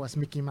we know as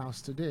Mickey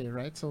Mouse today,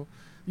 right? So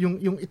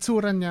yung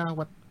itsura niya,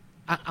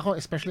 ako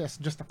especially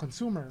as just a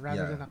consumer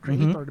rather than a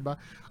creator, diba?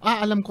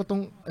 Alam ko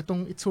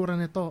itong itsura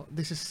nito.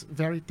 This is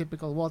very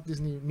typical Walt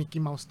Disney Mickey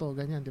Mouse to,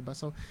 ganyan, diba?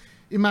 So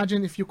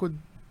imagine if you could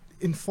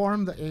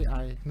inform the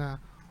AI na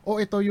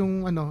ito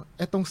yung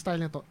itong style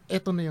nito,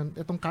 ito na yun,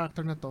 itong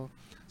character na to,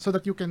 so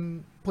that you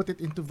can put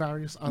it into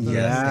various other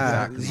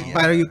exactly.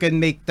 Para you can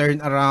make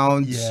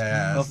turnarounds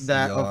of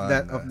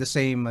the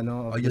same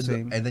the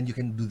same. And then you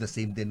can do the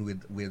same then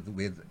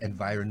with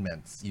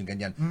environments, yung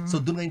ganyan. So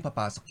doon ngayon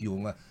papasok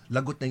yung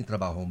lagot na yung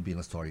trabaho mo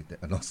bilang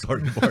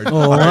storyboard.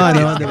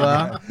 Di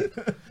ba?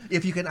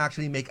 If you can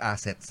actually make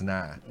assets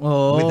na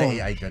with the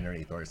AI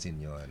generators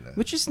in yun.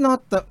 Which is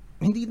not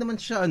hindi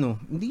naman siya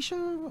hindi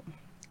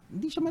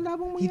siya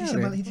malabong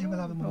mangyari. Hindi siya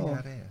malabong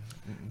mangyari.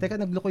 Teka,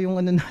 nagloko yung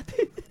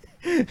natin.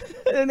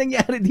 Ano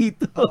nangyari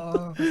dito?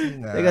 Kasi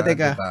nga,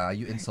 Teka. Diba,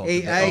 you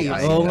insulted AI.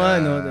 Oo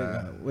nga, no.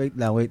 Wait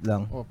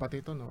lang.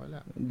 Pati ito,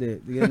 wala. Hindi,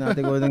 tignan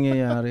natin kung ano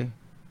nangyayari.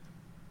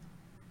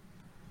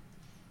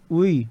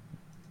 Uy,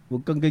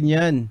 huwag kang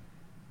ganyan.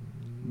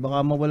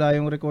 Baka mawala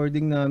yung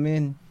recording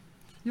namin.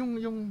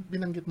 Yung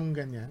binanggit mong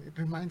ganyan, it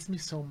reminds me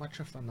so much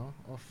of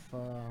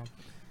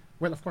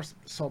well, of course,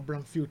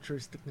 sobrang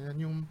futuristic na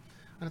yan.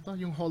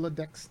 Yung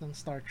holodecks ng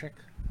Star Trek,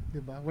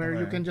 'di ba? Where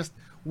you can just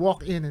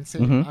walk in and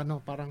say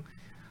parang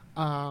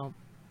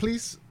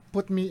please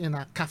put me in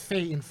a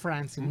cafe in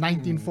France in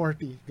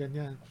 1940,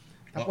 ganyan.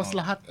 Tapos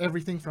lahat,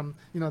 everything from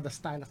the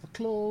style of the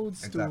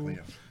clothes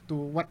to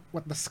what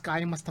the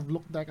sky must have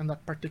looked like on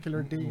that particular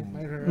day.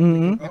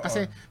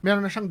 Kasi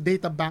meron na siyang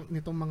data bank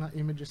nitong mga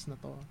images na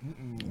to.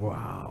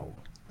 Wow.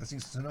 Kasi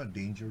sunod,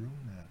 danger room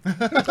na.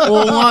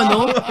 Oo nga,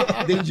 no?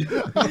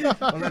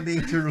 Wala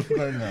danger room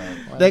ka na.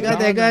 Teka,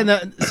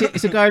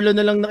 si Carlo na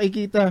lang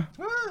nakikita.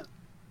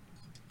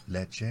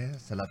 Leche,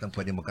 sa lahat ng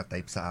pwede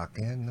magka-type sa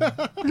akin.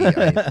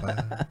 AI pa.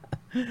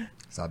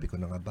 Sabi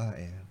ko na nga ba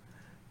eh.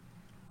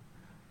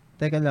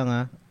 Teka lang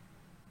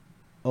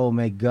Oh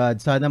my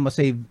God, sana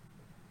masave.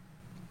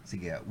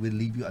 Sige, we'll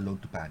leave you alone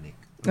to panic.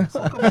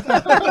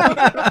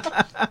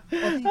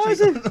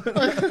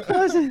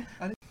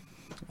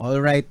 All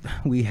right,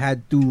 we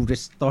had to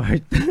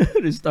restart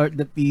restart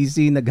the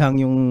PC. Naghang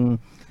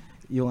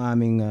yung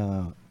aming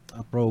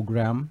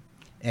program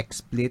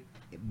XSplit,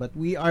 but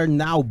we are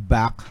now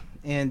back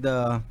and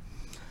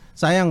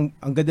sayang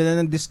ang ganda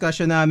na ng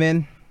discussion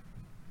namin.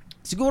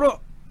 Siguro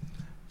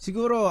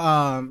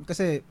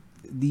kasi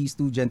these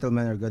two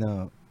gentlemen are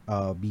gonna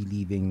be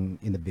leaving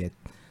in a bit.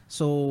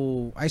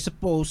 So, I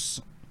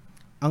suppose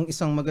ang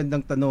isang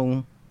magandang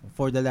tanong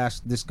for the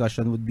last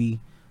discussion would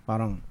be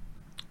parang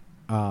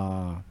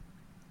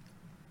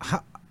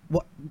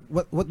what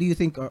do you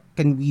think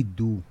can we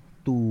do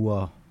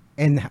to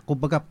and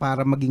kumbaga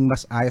para maging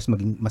mas ayos,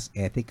 maging mas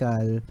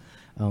ethical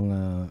ang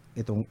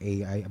itong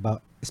AI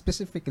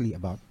specifically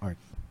about art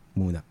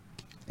muna.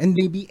 And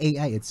maybe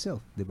AI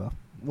itself, 'di ba?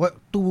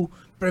 What to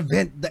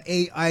prevent the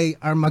AI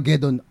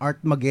Artmageddon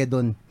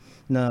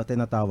na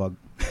tinatawag.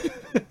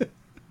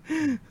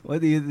 What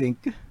do you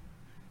think?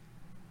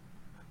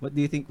 What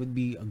do you think would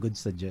be a good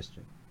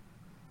suggestion?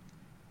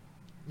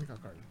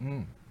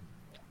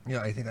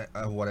 Yeah, I think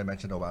what I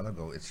mentioned a while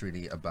ago, it's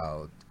really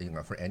about,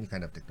 for any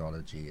kind of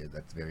technology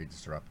that's very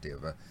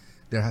disruptive,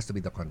 there has to be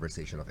the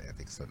conversation of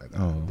ethics.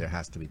 There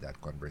has to be that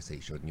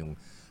conversation.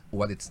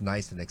 While it's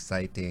nice and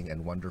exciting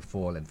and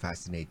wonderful and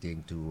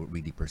fascinating to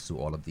really pursue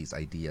all of these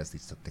ideas,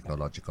 these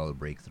technological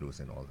breakthroughs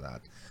and all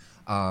that,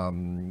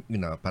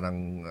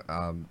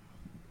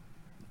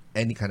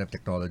 any kind of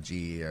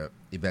technology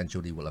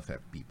eventually will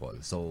affect people.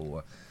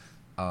 So,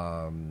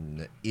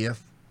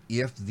 if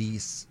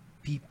these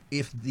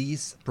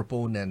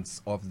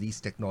proponents of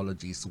these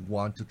technologies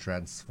want to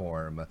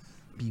transform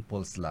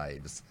people's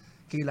lives,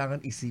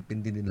 kailangan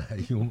isipin din nila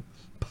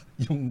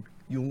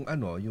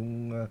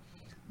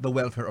the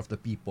welfare of the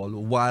people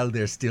while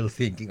they're still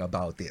thinking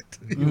about it.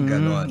 Yung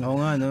ganon. Oo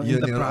nga, no?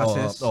 In the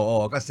process.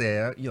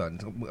 Kasi yun,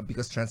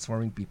 because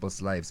transforming people's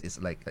lives is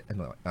like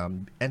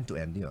end to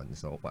end yun.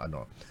 So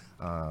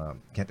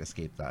can't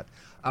escape that.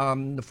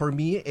 For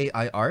me,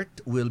 AI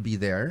art will be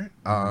there.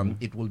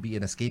 It will be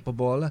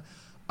inescapable.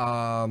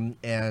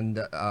 And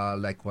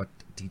like what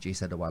TJ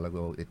said a while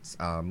ago, it's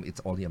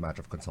only a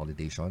matter of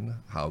consolidation.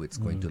 How it's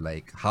going to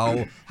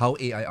how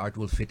AI art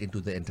will fit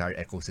into the entire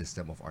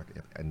ecosystem of art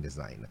and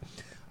design.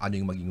 Ano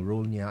yung maging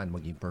role niya,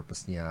 ano maging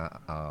purpose niya,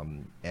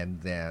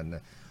 and then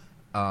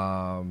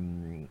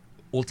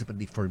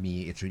ultimately for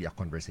me, it's really a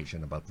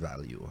conversation about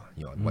value.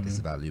 What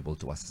is valuable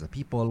to us as a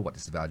people? What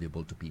is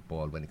valuable to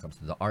people when it comes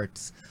to the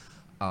arts?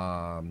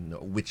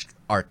 Which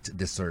art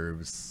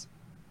deserves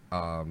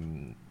a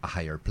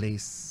higher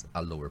place,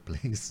 a lower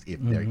place, if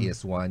there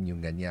is one,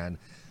 yung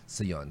ganyan.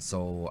 So yun.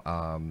 So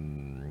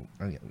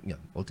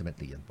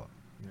ultimately yun po.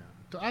 Yeah.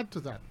 To add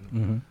to that,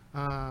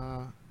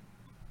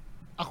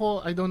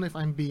 ako, I don't know if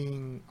I'm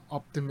being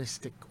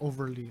optimistic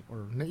overly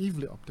or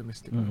naively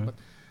optimistic, but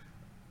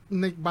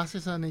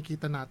base sa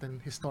nakikita natin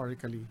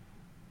historically,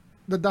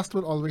 the dust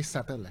will always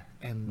settle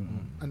and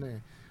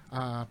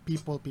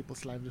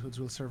people's livelihoods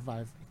will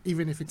survive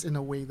even if it's in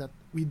a way that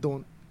we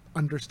don't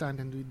understand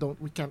and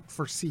we can't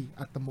foresee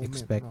at the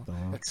moment.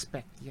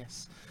 Expect,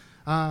 yes.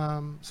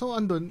 So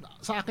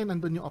sa akin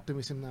andun yung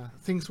optimism na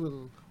things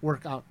will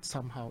work out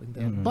somehow in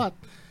the end. But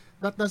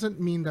that doesn't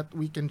mean that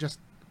we can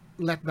just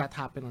let that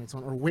happen on its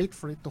own or wait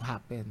for it to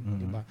happen,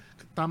 diba?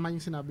 Tama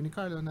yung sinabi ni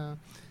Carlo na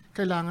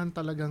kailangan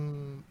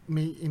talagang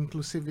may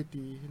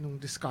inclusivity nung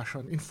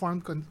discussion.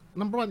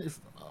 Number one,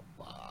 if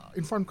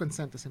informed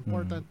consent is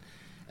important,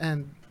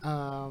 and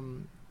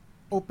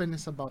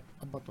openness about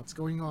what's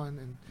going on,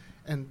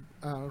 and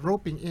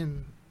roping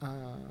in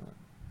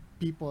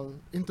people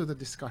into the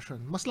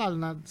discussion. Mas lalo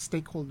na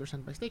stakeholders,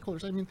 and by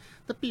stakeholders I mean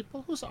the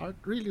people whose art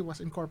really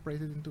was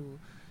incorporated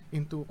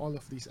into all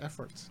of these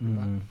efforts.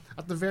 Diba?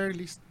 At the very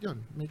least,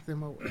 yun, make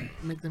them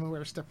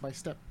aware step by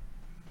step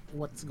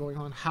what's going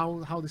on,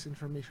 how this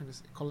information is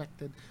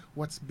collected,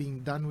 what's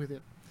being done with it,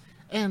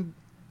 and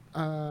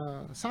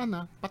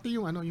sana pati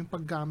yung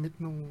paggamit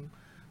nung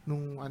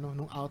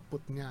output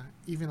niya,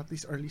 even at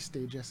these early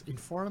stages,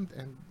 informed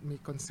and may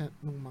consent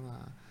nung mga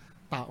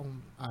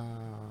taong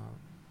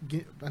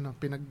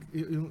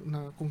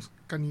kung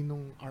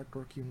kaninong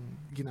artwork yung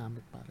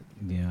ginamit para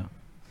dito. Yeah.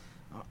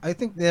 I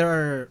think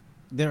there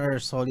are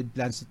solid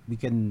plans that we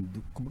can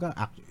do,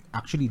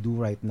 actually do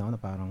right now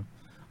na parang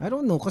I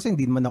don't know kasi I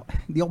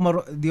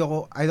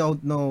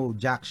don't know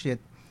jack shit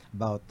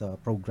about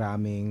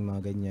programming,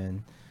 mga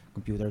ganyan,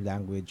 computer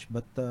language,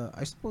 but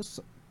I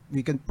suppose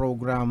we can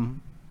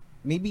program,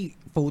 maybe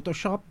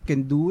Photoshop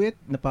can do it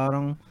na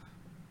parang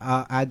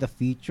add a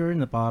feature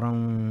na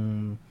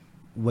parang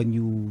when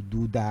you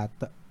do that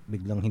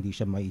biglang hindi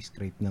siya may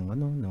scrape ng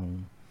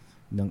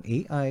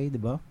AI, 'di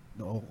ba?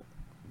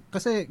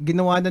 Kasi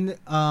ginawa na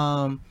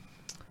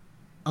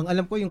ang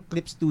alam ko yung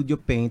Clip Studio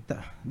Paint,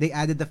 they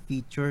added a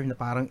feature na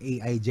parang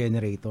AI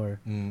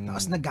generator.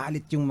 Tapos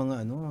nagalit yung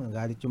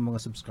mga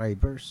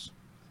subscribers.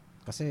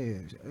 Kasi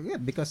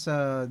because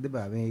 'di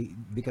ba,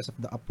 because of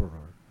the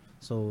uproar.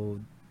 So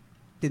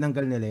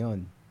tinanggal nila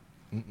yon.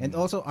 And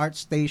also Art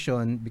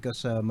Station,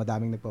 because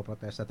madaming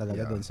nagpo-protesta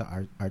talaga doon sa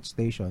Art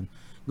Station,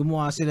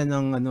 gumawa sila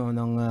ng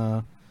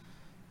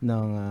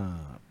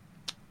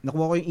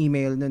nakuha ko yung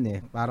email nun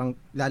eh. Parang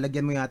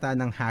lalagyan mo yata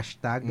ng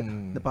hashtag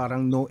na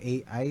parang no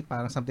AI,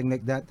 parang something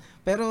like that.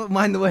 Pero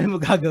manual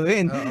mo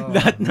gagawin.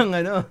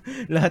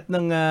 Lahat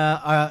ng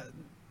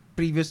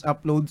previous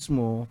uploads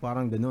mo,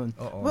 parang ganun.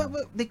 Well,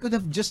 they could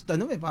have just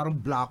parang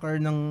blocker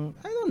ng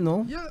I don't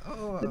know. Yeah,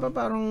 diba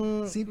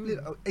parang simply,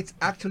 it's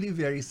actually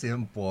very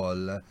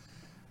simple.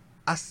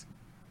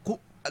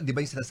 Di ba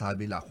yung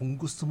sinasabi lang, kung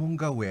gusto mong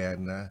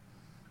gawin,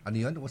 ano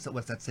yun? What's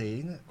that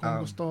saying?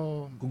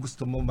 Kung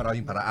gusto mo,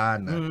 maraming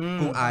paraan.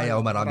 Kung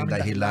ayaw, maraming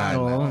dahilan.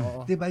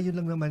 Diba, yun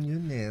lang naman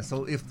yun eh.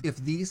 So if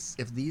these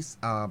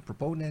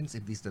proponents,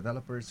 if these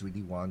developers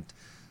really want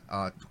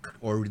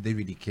or they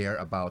really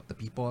care about the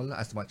people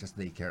as much as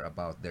they care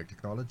about their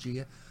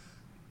technology,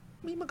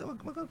 may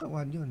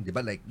magagawa yun.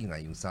 Diba, like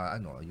yung sa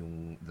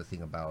the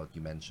thing about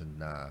you mentioned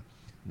na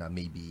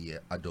maybe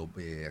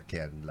Adobe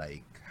can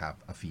like have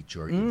a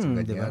feature in some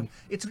ganyan.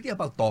 Diba? It's really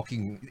about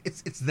talking.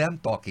 It's them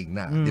talking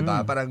na, 'di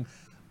ba? Parang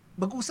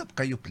mag-usap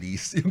kayo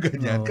please, yung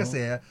ganyan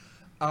kasi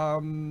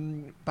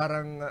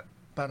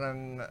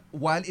parang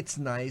while it's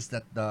nice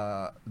that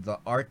the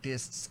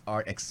artists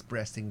are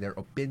expressing their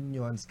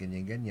opinions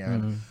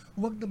ganyan,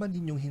 huwag naman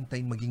ninyong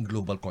hintayin maging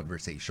global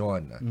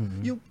conversation.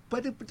 Yung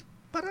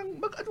parang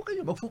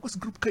mag-focus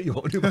group kayo,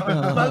 di ba?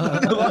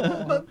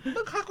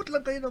 Maghakot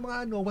lang kayo ng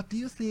mga what do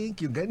you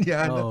think, yung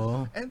ganyan.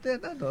 And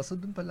then, so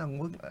dun pa lang,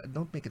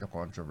 don't make it a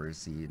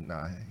controversy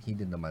na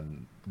hindi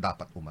naman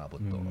dapat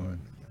umabot doon.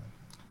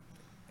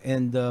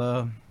 And,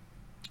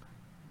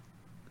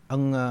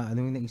 ano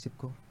yung naisip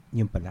ko?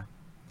 Yun pala.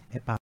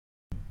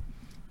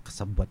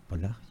 Kasabwat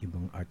pala yung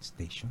mga art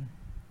station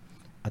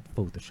at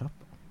Photoshop,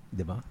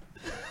 di ba?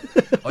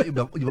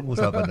 Ibang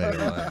usapan na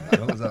yun.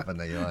 Ibang usapan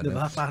na yun.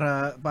 Diba?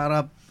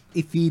 Para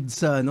i-feed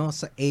sa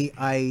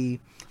AI.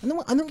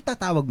 Anong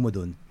itatawag mo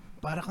doon?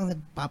 Para kang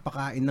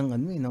nagpapakain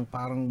ng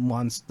parang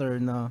monster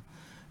na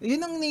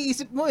yun ang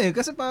niisip mo eh.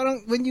 Kasi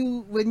parang when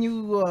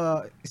you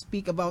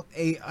speak about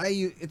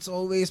AI, it's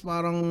always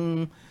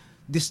parang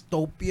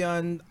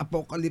dystopian,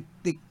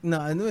 apocalyptic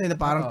na na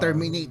parang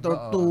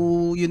Terminator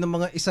 2, yun ang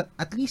mga isa,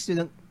 at least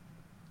yun ang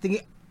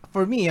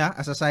for me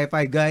as a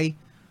sci-fi guy,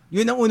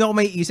 yun ang una ko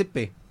may isip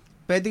eh.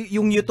 Pwede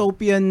yung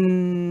utopian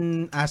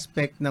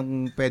aspect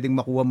ng pwedeng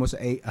makuha mo sa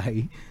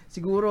AI.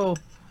 Siguro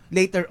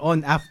later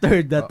on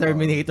after the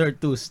Terminator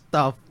 2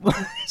 stuff.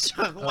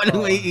 Saka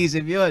walang may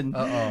isip yun.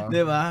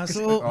 'Di ba?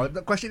 So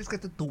the question is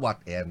to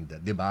what end,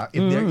 'di ba?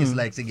 If there is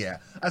like sige,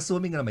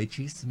 assuming na may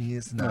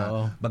chismis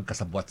na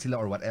magkasabwat sila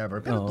or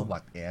whatever, pero to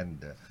what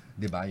end?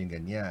 'Di ba? Yung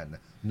ganyan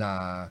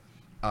na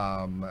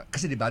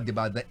kasi 'di ba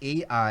the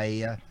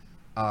AI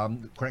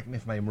correct me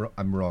if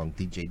I'm wrong,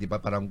 TJ, di ba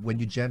parang when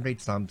you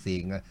generate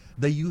something,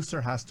 the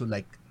user has to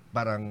like,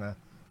 parang,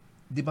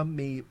 di ba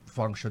may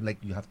function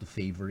like you have to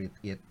favorite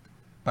it,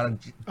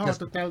 parang just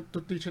to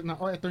teach it na,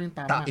 ito yung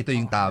tama. Ito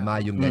yung tama,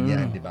 yung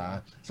ganyan, di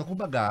ba? So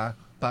kumbaga,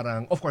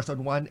 parang, of course,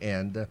 on one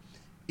end,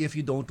 if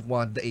you don't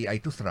want the AI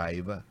to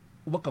thrive,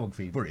 huwag ka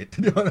mag-favorite.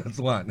 Di ba? That's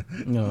one.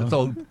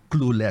 So,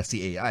 clueless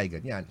si AI,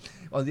 ganyan.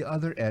 On the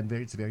other end,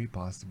 it's very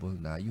possible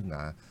na yung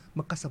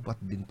magkasabot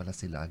din pala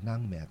sila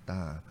ng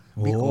Meta.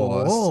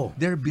 Because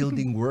they're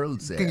building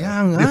worlds eh.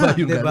 Kaya nga, diba?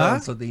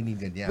 diba? So they need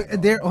ganyan.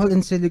 They're all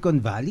in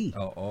Silicon Valley.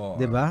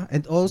 Diba?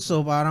 And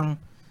also parang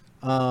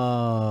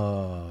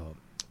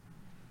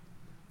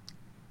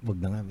wag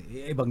na nga,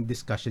 ibang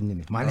discussion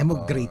yun eh. Malay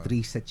mo great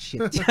reset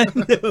shit yan.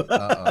 Diba?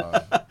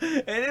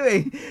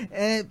 Anyway,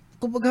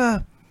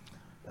 kumbaga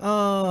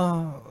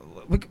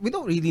we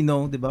don't really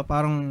know, diba?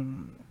 Parang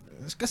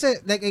kasi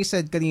like I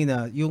said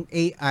kanina, yung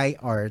AI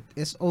art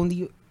is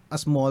only a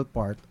small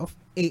part of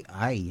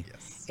AI.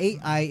 Yes.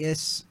 AI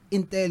is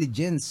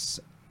intelligence,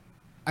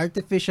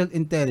 artificial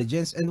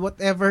intelligence, and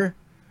whatever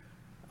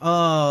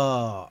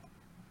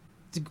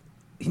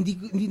hindi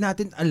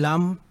natin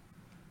alam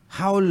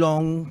how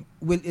long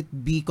will it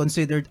be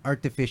considered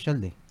artificial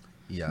eh.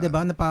 Yeah. 'Di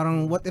ba? Na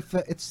parang what if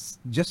it's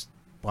just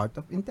part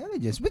of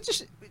intelligence, which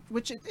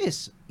it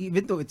is,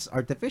 even though it's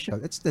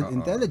artificial, it's still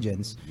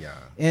intelligence. Yeah.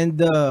 And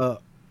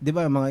 'di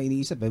ba mga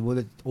iniisip,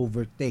 will it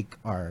overtake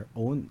our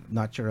own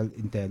natural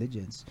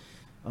intelligence?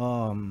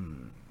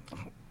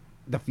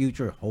 The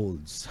future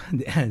holds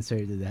the answer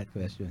to that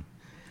question.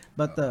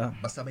 But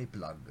basta may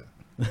plug.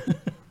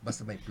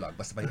 Basta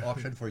may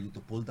option for you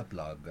to pull the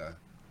plug.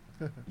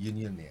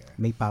 Yun eh.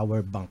 May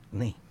power bank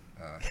na eh.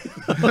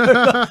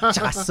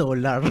 Tsaka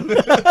solar.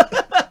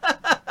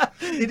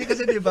 Hindi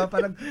kasi 'di ba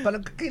parang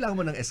kailangan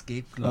mo ng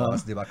escape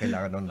clause, 'di ba?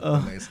 Kailangan ng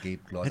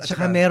escape clause. At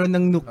saka meron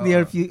ng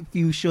nuclear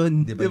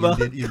fusion, 'di ba?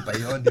 Yun pa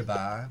 'yon, 'di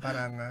ba?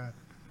 Parang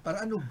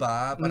ano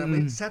ba? Parang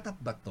may setup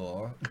ba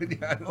 'to?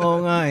 Ganyan.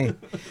 Oo nga eh.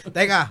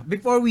 Teka,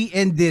 before we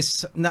end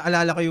this,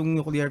 naalala ko yung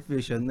nuclear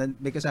fusion,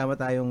 may kasama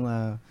tayong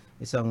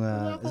isang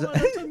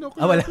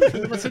wala.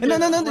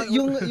 No,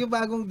 yung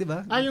bagong, 'di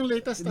ba? Yung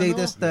latest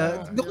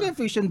nuclear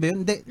fusion ba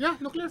yun? Yeah,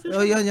 nuclear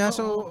fusion. Oh, yan.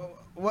 So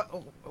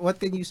what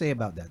can you say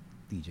about that?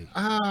 TJ?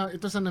 It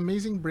was an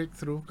amazing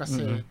breakthrough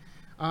kasi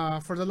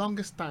for the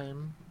longest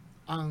time,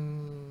 ang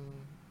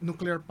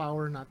nuclear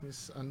power natin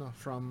is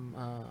from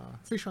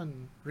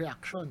fission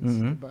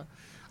reactions, diba?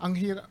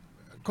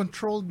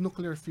 Controlled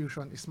nuclear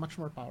fusion is much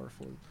more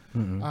powerful,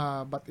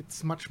 but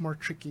it's much more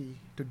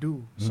tricky to do.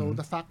 So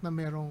the fact na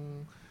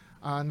merong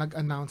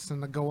nag-announce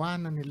na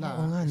nagawa na nila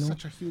is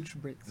such a huge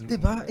breakthrough.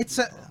 Diba?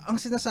 Ang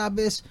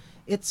sinasabi is,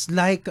 it's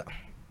like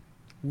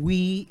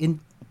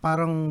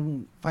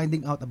parang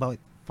finding out about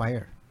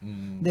fire.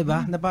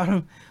 Diba? Na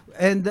parang,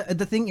 and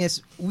the thing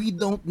is, we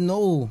don't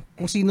know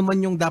kung sino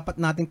man yung dapat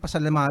nating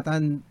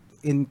pasalamatan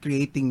in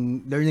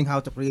learning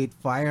how to create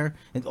fire,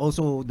 and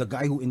also the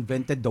guy who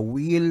invented the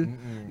wheel.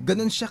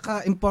 Ganun siya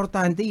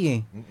ka-importante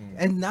eh.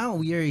 And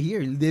now, we are here,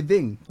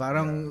 living.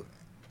 Parang,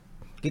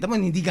 kita mo,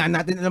 hindi nga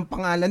natin alam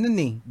pangalan nun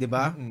eh.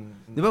 Diba?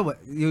 Diba?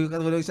 Yung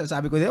katulog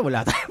sabi ko nila,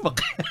 wala tayong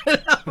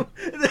pagkaalam.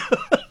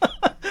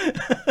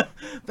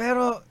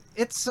 Pero,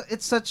 it's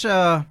such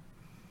a,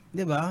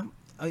 diba?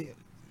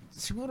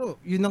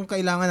 Siguro yun ang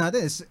kailangan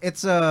natin.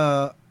 It's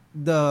the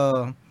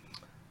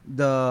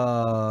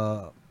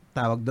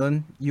tawag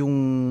doon, yung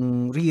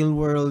real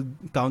world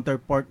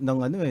counterpart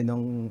ng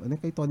ng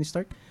kay Tony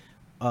Stark,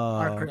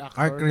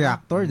 arc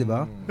reactor, di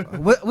ba?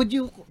 Would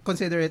you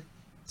consider it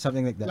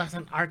something like that? Like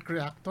an arc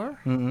reactor?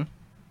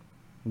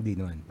 Hindi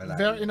naman.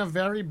 In a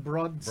very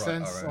broad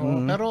sense.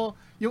 Right. Pero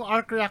yung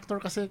arc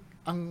reactor kasi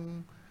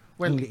ang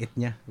liit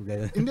niya.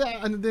 Hindi,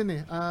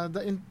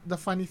 the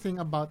funny thing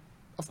about,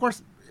 of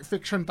course,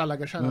 fiction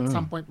talaga siya. At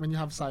some point when you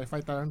have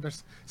sci-fi,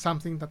 there's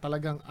something na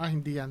talagang,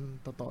 hindi yan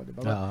totoo, di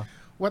ba?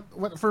 What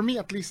for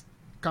me at least,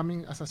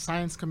 coming as a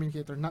science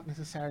communicator, not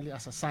necessarily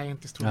as a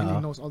scientist who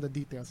really knows all the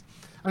details,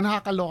 ang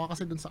nakakaloka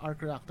kasi dun sa arc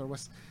reactor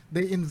was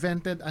they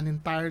invented an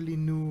entirely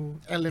new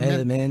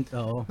element.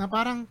 Na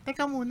parang,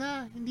 teka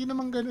muna, hindi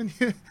naman ganun.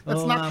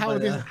 That's not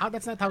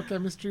how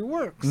chemistry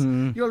works.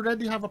 You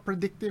already have a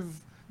predictive,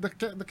 the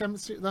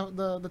chemistry,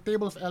 the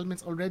table of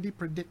elements already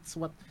predicts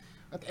what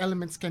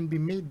elements can be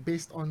made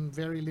based on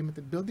very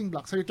limited building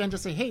blocks. So you can't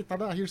just say, hey,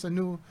 tada, here's a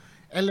new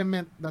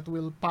element that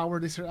will power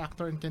this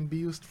reactor and can be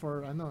used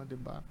for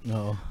diba?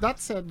 That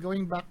said,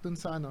 going back dun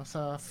sa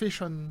sa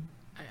fission,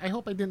 I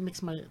hope I didn't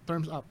mix my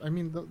terms up. I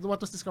mean,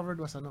 what was discovered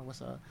was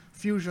a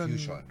fusion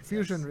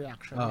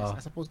reaction,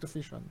 as opposed to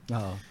fission.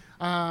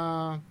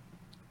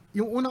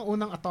 Yung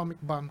unang atomic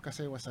bomb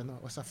kasi was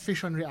a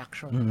fission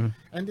reaction.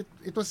 And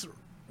it was,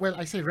 well,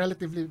 I say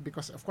relatively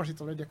because of course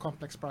it's already a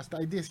complex process. The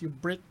idea is you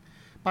break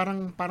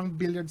parang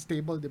billiards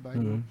table, di ba?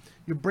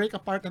 You break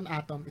apart an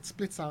atom, it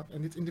splits out,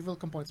 and its individual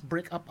components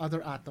break up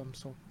other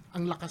atoms. So,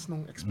 ang lakas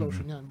nung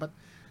explosion yan. But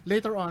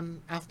later on,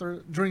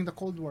 during the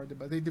Cold War, di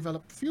ba, they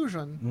developed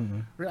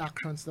fusion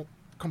reactions that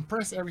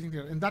compress everything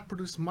together, and that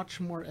produced much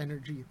more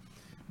energy.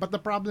 But the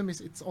problem is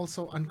it's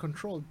also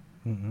uncontrolled.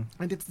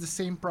 And it's the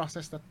same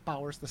process that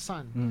powers the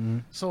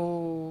sun.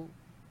 So,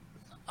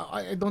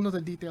 I don't know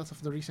the details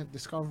of the recent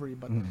discovery,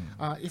 but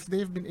if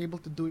they've been able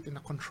to do it in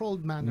a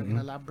controlled manner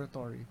in a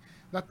laboratory,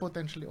 that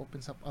potentially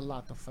opens up a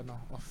lot of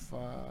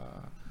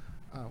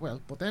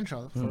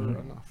potential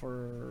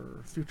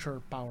for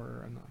future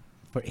power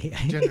for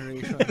AI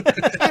generation.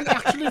 And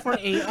actually for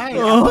AI.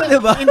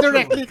 Diba?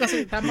 Indirectly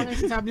kasi tama nga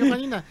sinasabi nyo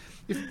kanina.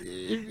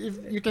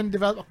 If you can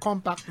develop a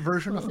compact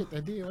version of it,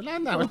 edi wala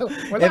na.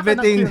 Wala ka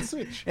na kill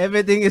switch.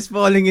 Everything is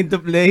falling into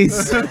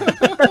place.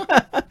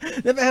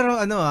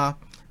 Pero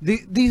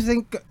do you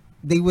think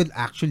they will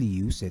actually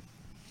use it?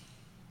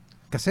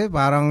 Kasi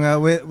parang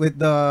with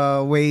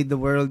the way the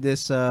world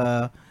is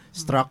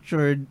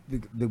structured,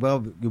 diba,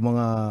 yung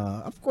mga,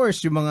 of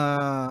course, yung mga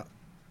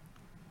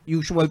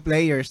usual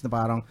players na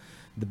parang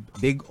the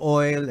big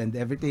oil and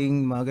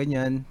everything, mga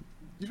ganyan.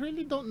 You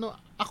really don't know.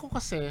 Ako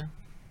kasi,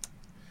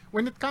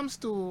 when it comes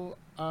to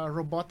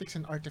robotics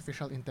and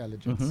artificial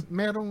intelligence,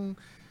 merong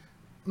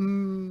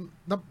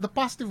the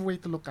positive way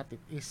to look at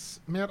it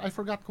is, I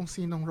forgot kung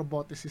sinong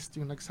roboticist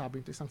yung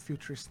nagsabi ito, isang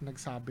futurist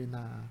nagsabi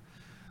na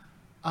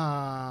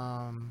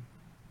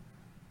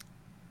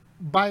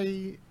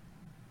by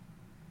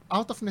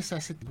out of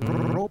necessity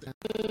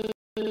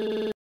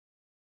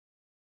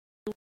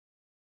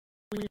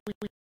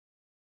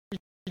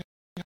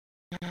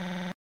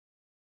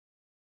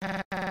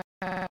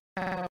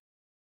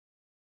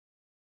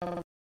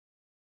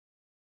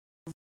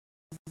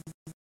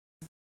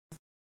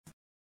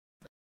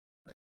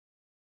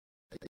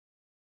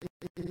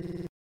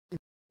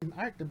in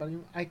art, diba?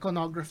 Yung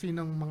iconography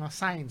ng mga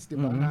signs,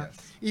 diba? Na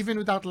even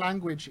without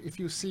language, if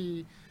you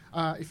see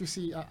a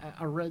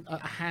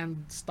hand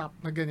stop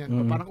na ganyan,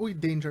 parang uy,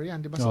 danger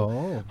yan, diba?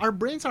 So our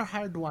brains are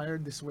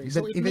hardwired this way.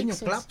 So it even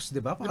makes yung sense, claps,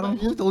 diba? Parang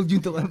who told you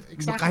to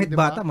exactly, kahit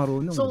diba? bata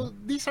marunong. So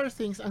these are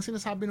things, ang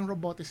sinasabi ng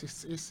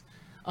roboticists is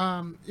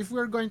if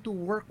we're going to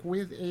work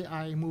with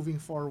AI moving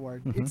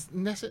forward, it's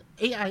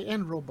AI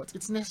and robots,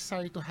 it's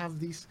necessary to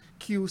have these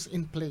cues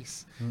in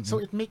place.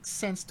 So it makes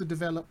sense to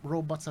develop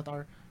robots that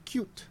are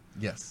cute.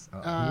 Yes.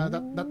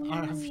 That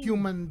have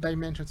human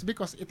dimensions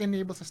because it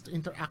enables us to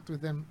interact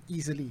with them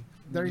easily.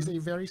 There is a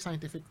very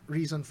scientific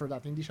reason for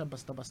that. Hindi siya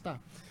basta-basta.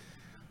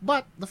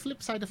 But the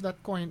flip side of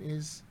that coin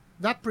is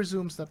that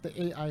presumes that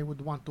the AI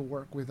would want to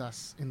work with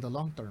us in the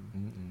long term.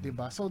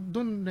 Diba? So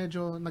dun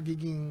medyo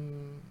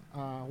nagiging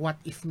what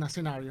if na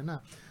scenario na.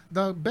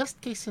 The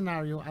best case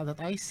scenario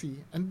that I see,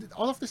 and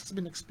all of this has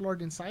been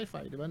explored in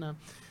sci-fi, diba na,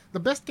 the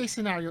best case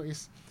scenario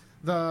is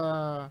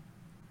the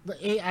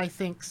AI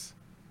thinks,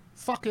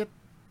 fuck it,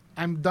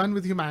 I'm done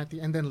with humanity,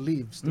 and then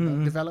leaves,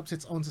 diba? Develops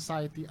its own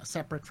society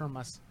separate from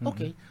us.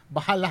 Okay,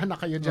 bahala na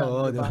kayo dyan,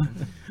 Oo, diba?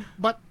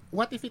 But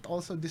what if it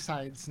also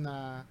decides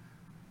na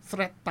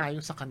threat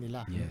tayo sa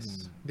kanila?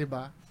 Yes.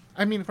 Diba?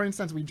 I mean, for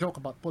instance, we joke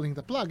about pulling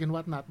the plug and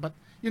whatnot, but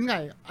yun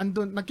nga,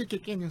 andun,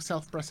 nagkikick in yung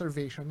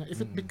self-preservation.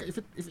 If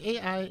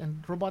AI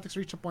and robotics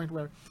reach a point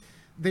where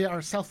they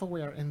are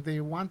self-aware and they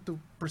want to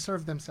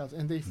preserve themselves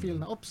and they feel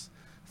na, oops,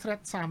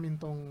 threat sa amin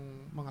tong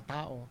mga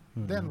tao,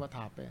 then what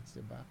happens,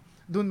 diba?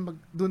 Dun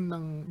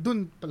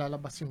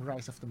palalabas yung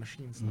rise of the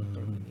machines ng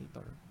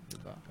Terminator,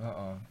 diba?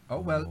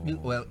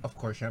 Well, of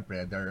course,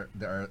 syempre,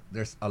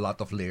 there's a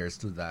lot of layers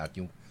to that.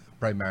 Yung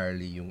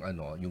primarily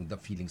yung the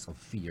feelings of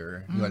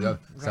fear, yung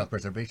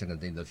self-preservation, and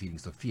then the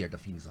feelings of fear, the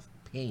feelings of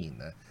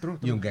pain. True.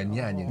 Yung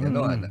ganyan, yung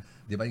ganon.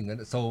 Di ba? Yung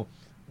ganon. So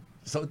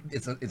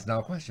it's now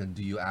a question,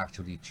 do you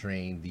actually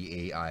train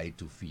the AI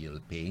to feel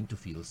pain, to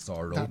feel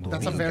sorrow?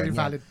 That's a very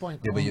valid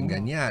point. Di ba yung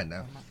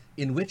ganyan?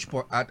 In which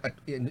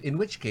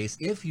case,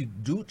 if you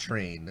do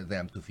train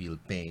them to feel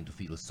pain, to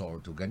feel sorrow,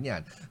 to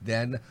ganyan,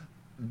 then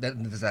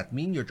does that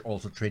mean you're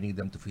also training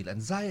them to feel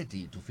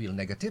anxiety, to feel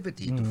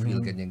negativity, to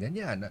feel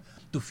ganyan,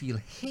 to feel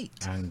hate,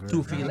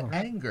 to feel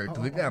anger,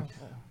 to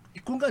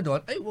kung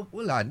gano'n, ay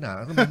wala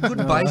na.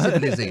 Goodbye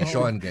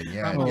civilization,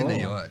 ganyan. Yun na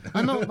yun.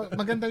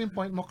 Maganda yung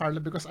point mo, Carlo,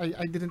 because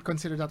I didn't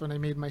consider that when I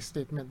made my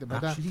statement, diba?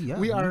 Actually,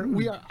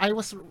 yeah. I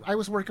was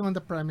working on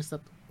the premise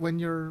that when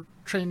you're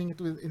training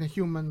it in a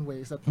human way,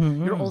 is that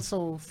you're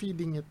also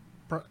feeding it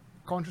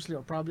consciously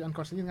or probably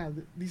unconsciously,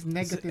 these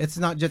negative it's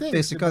not just things,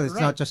 physical, diba? it's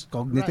not just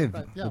cognitive.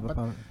 Right. Yeah, Diba?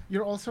 but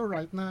you're also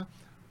right na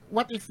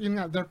what if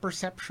their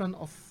perception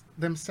of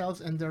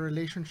themselves and their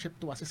relationship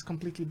to us is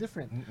completely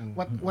different.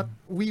 What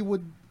we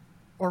would,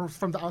 or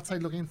from the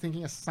outside looking,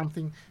 thinking as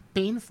something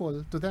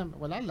painful to them,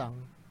 wala lang,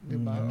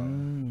 diba?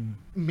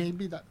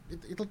 Maybe that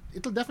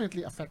it'll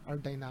definitely affect our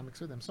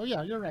dynamics with them. So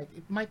yeah, you're right.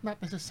 It might not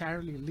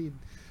necessarily lead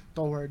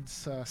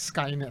towards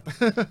Skynet.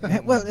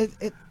 Well,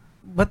 it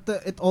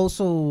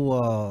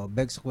also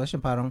begs the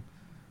question, parang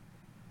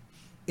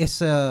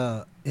is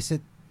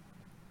it,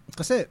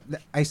 kasi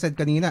I said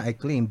kanina, I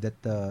claimed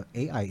that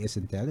AI is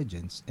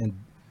intelligence, and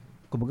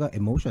kumbaga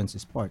emotions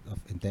is part of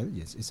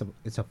intelligence.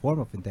 It's a form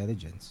of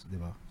intelligence,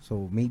 diba?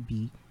 So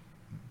maybe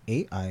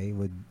AI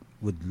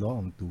would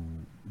long to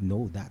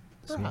know that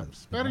as well.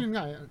 Perhaps. Pero yun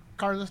nga,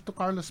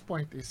 Carlos'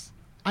 point is,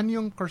 ano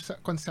yung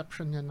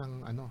conception niya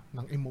ng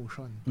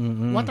emotion?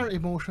 What are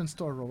emotions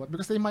to a robot?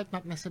 Because they might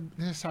not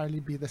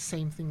necessarily be the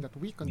same thing that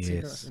we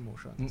consider as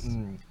emotions.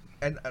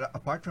 And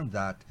apart from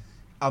that,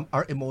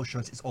 our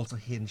emotions is also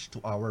hinged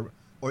to our,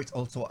 or it's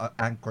also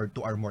anchored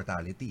to our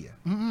mortality.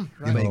 Right.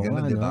 Diba yung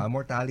ganun, diba?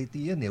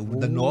 Mortality yun eh.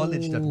 The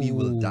knowledge that we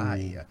will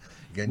die.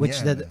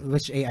 Ganyan.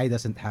 Which AI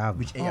doesn't have.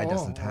 Which AI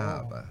doesn't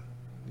have. Diba?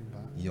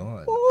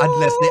 Yun.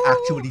 Unless they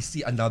actually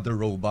see another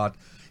robot,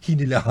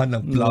 hinilahan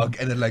ng plug,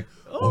 and then like,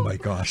 oh my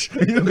gosh.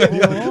 Yung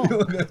ganyan.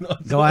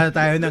 Gawa na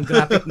tayo ng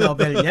graphic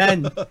novel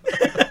yan.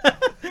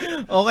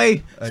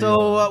 Okay,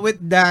 so with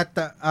that,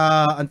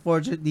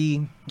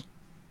 unfortunately,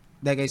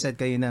 like I said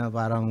kanina,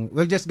 parang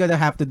we're just gonna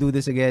have to do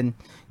this again,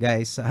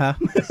 guys. Saya.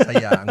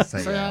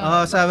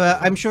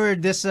 I'm sure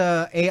this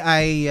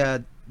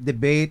AI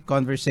debate,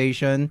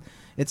 conversation,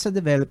 it's a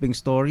developing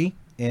story,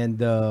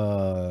 and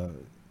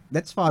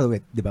let's follow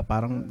it, diba?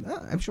 Parang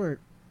I'm sure,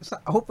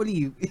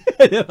 hopefully,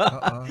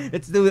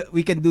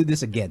 we can do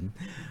this again.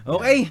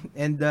 Okay,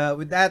 and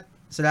with that,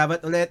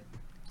 salamat ulit.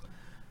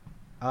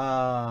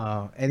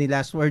 Any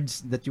last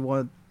words that you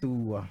want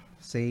to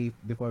say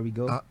before we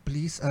go?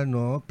 Please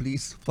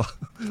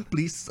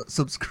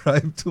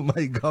subscribe to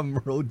my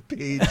Gumroad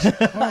page.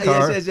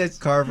 Yes.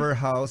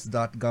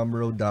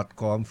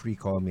 Carverhouse.gumroad.com. Free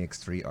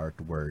comics, free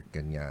artwork,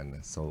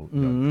 ganyan. So,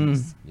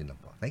 please, yun na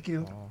po. Thank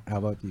you. How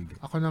about you?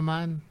 Ako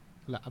naman,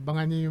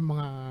 abangan niyo yung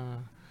mga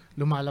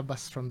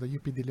lumalabas from the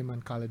UP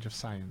Diliman College of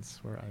Science,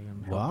 where I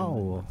am helping.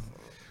 Wow.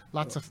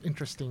 Lots of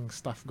interesting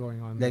stuff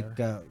going on like,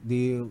 there.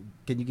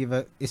 Can you give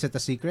is it a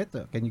secret?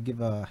 Can you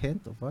give a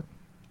hint of what?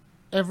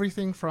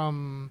 Everything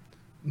from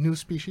new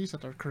species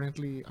that are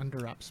currently under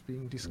wraps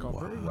being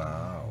discovered.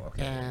 Wow.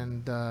 Okay.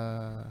 And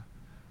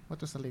what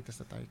was the latest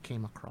that I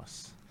came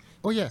across?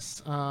 Oh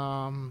yes,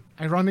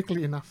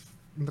 ironically enough,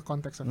 in the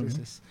context of this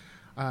is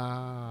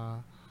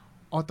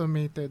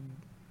automated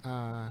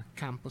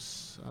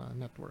campus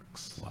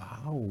networks.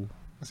 Wow.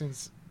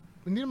 Since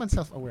hindi naman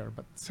self-aware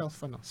but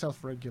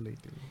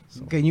self-regulating.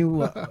 So, Can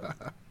you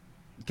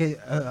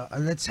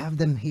let's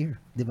have them here,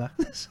 di ba?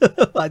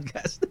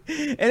 Podcast.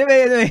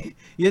 Anyway,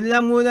 yun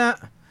lang muna.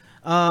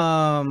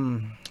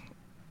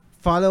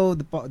 Follow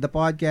the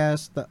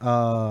podcast,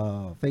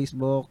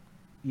 Facebook,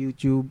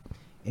 YouTube,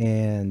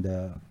 and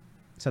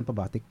saan pa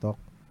ba?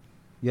 TikTok.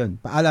 Yun,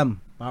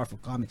 paalam.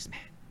 Powerful Comics,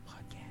 man.